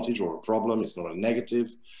disadvantage or a problem. It's not a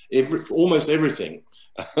negative. Almost everything,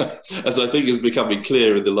 as I think is becoming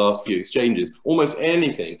clear in the last few exchanges, almost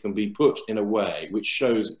anything can be put in a way which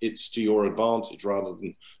shows it's to your advantage rather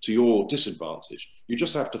than to your disadvantage. You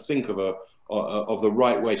just have to think of the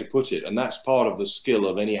right way to put it, and that's part of the skill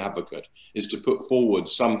of any advocate, is to put forward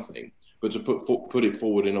something, but to put it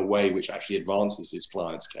forward in a way which actually advances his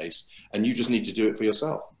client's case, and you just need to do it for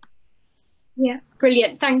yourself. Yeah,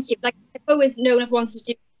 brilliant, thank you. Like, I've always known I've wanted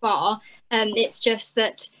to do bar, it's just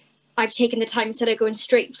that I've taken the time, instead of going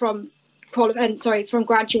straight from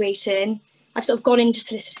graduating, I've sort of gone into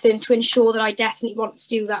solicitors' firms to ensure that I definitely want to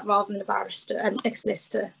do that rather than a barrister and a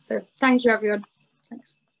solicitor. So thank you, everyone.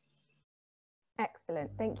 Thanks. Excellent,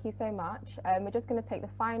 thank you so much. We're just going to take the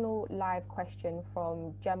final live question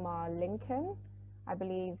from Gemma Lincoln. I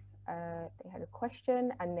believe they had a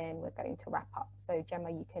question, and then we're going to wrap up. So Gemma,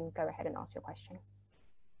 you can go ahead and ask your question.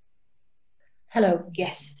 Hello,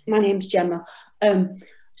 yes, my name's Gemma.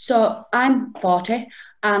 So I'm 40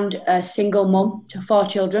 and a single mum to 4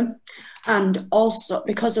 children. And also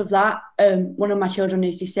because of that, one of my children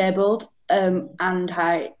is disabled. And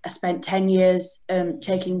I spent 10 years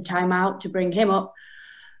taking time out to bring him up,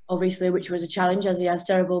 obviously, which was a challenge as he has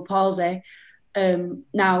cerebral palsy.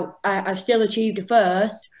 Now, I've still achieved a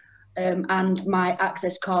first, and my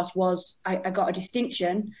access course was, I got a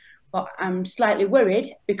distinction, but I'm slightly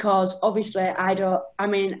worried because obviously I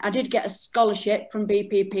did get a scholarship from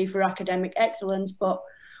BPP for academic excellence, but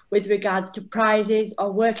with regards to prizes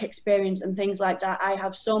or work experience and things like that, I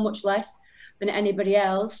have so much less than anybody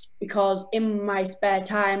else, because in my spare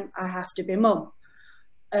time I have to be mum,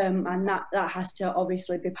 and that has to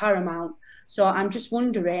obviously be paramount. So I'm just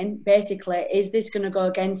wondering, basically, is this going to go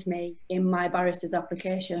against me in my barrister's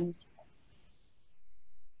applications?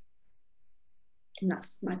 And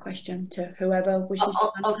that's my question to whoever wishes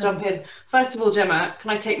to answer. I'll jump in. First of all, Gemma,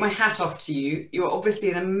 can I take my hat off to you? You're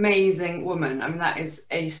obviously an amazing woman. I mean, that is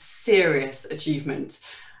a serious achievement.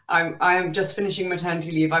 I am just finishing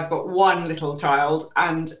maternity leave. I've got 1 little child,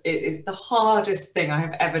 and it is the hardest thing I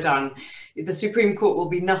have ever done. The Supreme Court will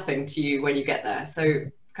be nothing to you when you get there. So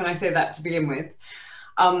can I say that to begin with?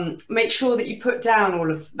 Make sure that you put down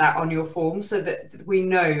all of that on your form so that we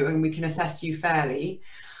know and we can assess you fairly.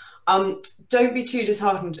 Don't be too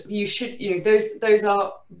disheartened. You should, those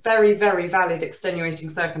are very, very valid extenuating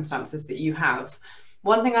circumstances that you have.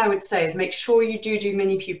 One thing I would say is make sure you do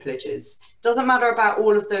mini pupillages. Doesn't matter about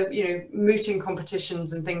all of the, you know, mooting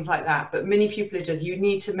competitions and things like that, but mini pupillages, you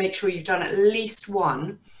need to make sure you've done at least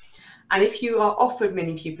one. And if you are offered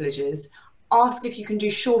mini pupillages, ask if you can do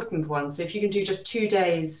shortened ones. So if you can do just 2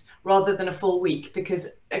 days rather than a full week,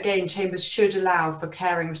 because again, chambers should allow for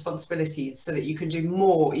caring responsibilities so that you can do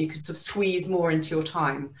more, you can sort of squeeze more into your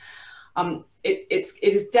time. It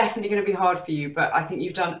is definitely going to be hard for you, but I think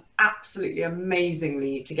you've done absolutely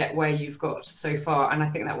amazingly to get where you've got so far. And I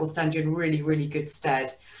think that will stand you in really, really good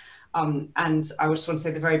stead. And I just want to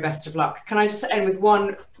say the very best of luck. Can I just end with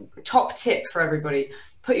one top tip for everybody?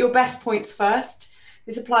 Put your best points first.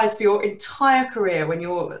 This applies for your entire career when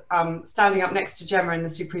you're standing up next to Gemma in the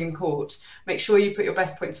Supreme Court. Make sure you put your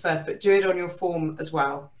best points first, but do it on your form as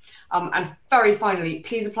well. And very finally,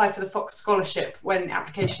 please apply for the Fox Scholarship when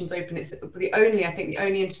applications open. It's the only, I think, the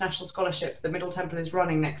only international scholarship that Middle Temple is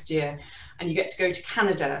running next year. And you get to go to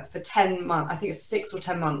Canada for 10 months, I think it's 6 or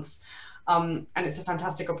 10 months. And it's a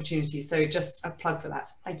fantastic opportunity. So just a plug for that.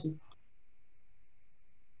 Thank you.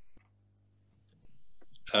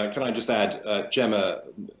 Can I just add, Gemma,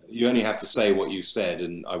 you only have to say what you said,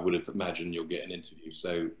 and I would have imagined you'll get an interview.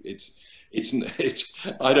 So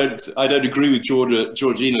I don't agree with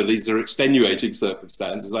Georgina. These are extenuating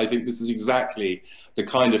circumstances. I think this is exactly the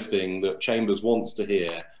kind of thing that Chambers wants to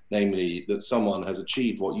hear, namely that someone has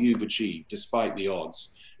achieved what you've achieved despite the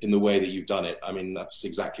odds in the way that you've done it. I mean, that's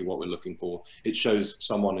exactly what we're looking for. It shows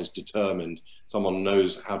someone is determined, someone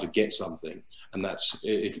knows how to get something. And that's,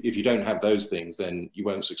 if you don't have those things, then you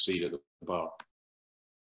won't succeed at the bar.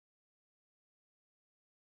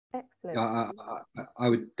 Excellent. I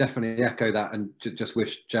would definitely echo that, and just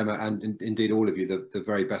wish Gemma and indeed all of you the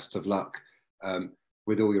very best of luck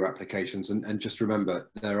with all your applications. And just remember,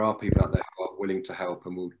 there are people out there who are willing to help,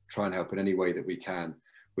 and we'll try and help in any way that we can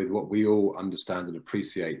with what we all understand and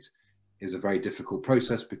appreciate is a very difficult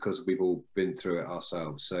process, because we've all been through it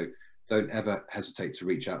ourselves. So don't ever hesitate to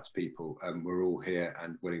reach out to people. We're all here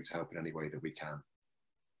and willing to help in any way that we can.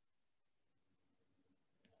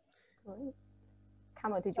 Great.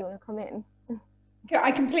 Camo, did you want to come in?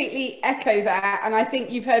 I completely echo that, and I think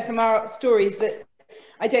you've heard from our stories that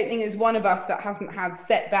I don't think there's one of us that hasn't had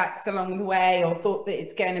setbacks along the way or thought that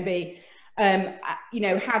it's going to be, you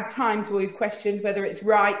know, had times where we've questioned whether it's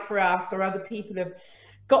right for us, or other people have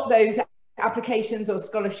got those applications or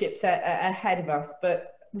scholarships ahead of us,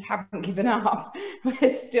 but we haven't given up.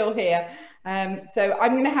 We're still here. So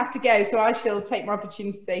I'm going to have to go, so I shall take my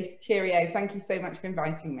opportunity to say cheerio. Thank you so much for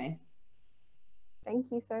inviting me. Thank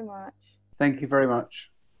you so much. Thank you very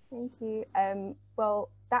much. Thank you. Well,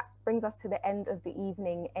 that brings us to the end of the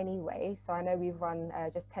evening anyway. So I know we've run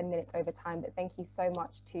just 10 minutes over time, but thank you so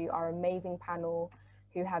much to our amazing panel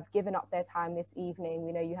who have given up their time this evening.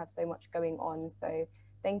 We know you have so much going on. So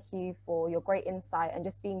thank you for your great insight and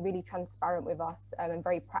just being really transparent with us and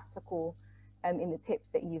very practical in the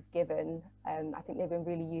tips that you've given. I think they've been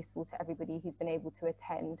really useful to everybody who's been able to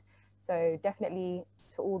attend. So definitely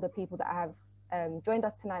to all the people that have joined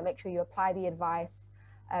us tonight, make sure you apply the advice,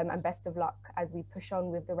 and best of luck as we push on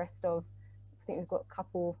with the rest of, I think we've got a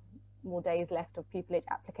couple more days left of pupillage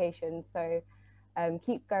applications. So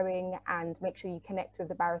keep going and make sure you connect with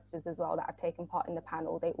the barristers as well that have taken part in the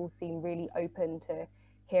panel. They all seem really open to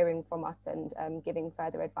hearing from us and giving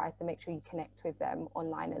further advice, so make sure you connect with them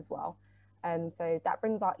online as well. So that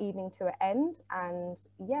brings our evening to an end, and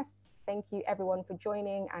yes, thank you everyone for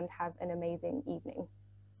joining and have an amazing evening.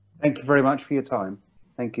 Thank you very much for your time.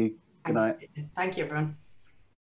 Thank you. Good night. Thank you, everyone.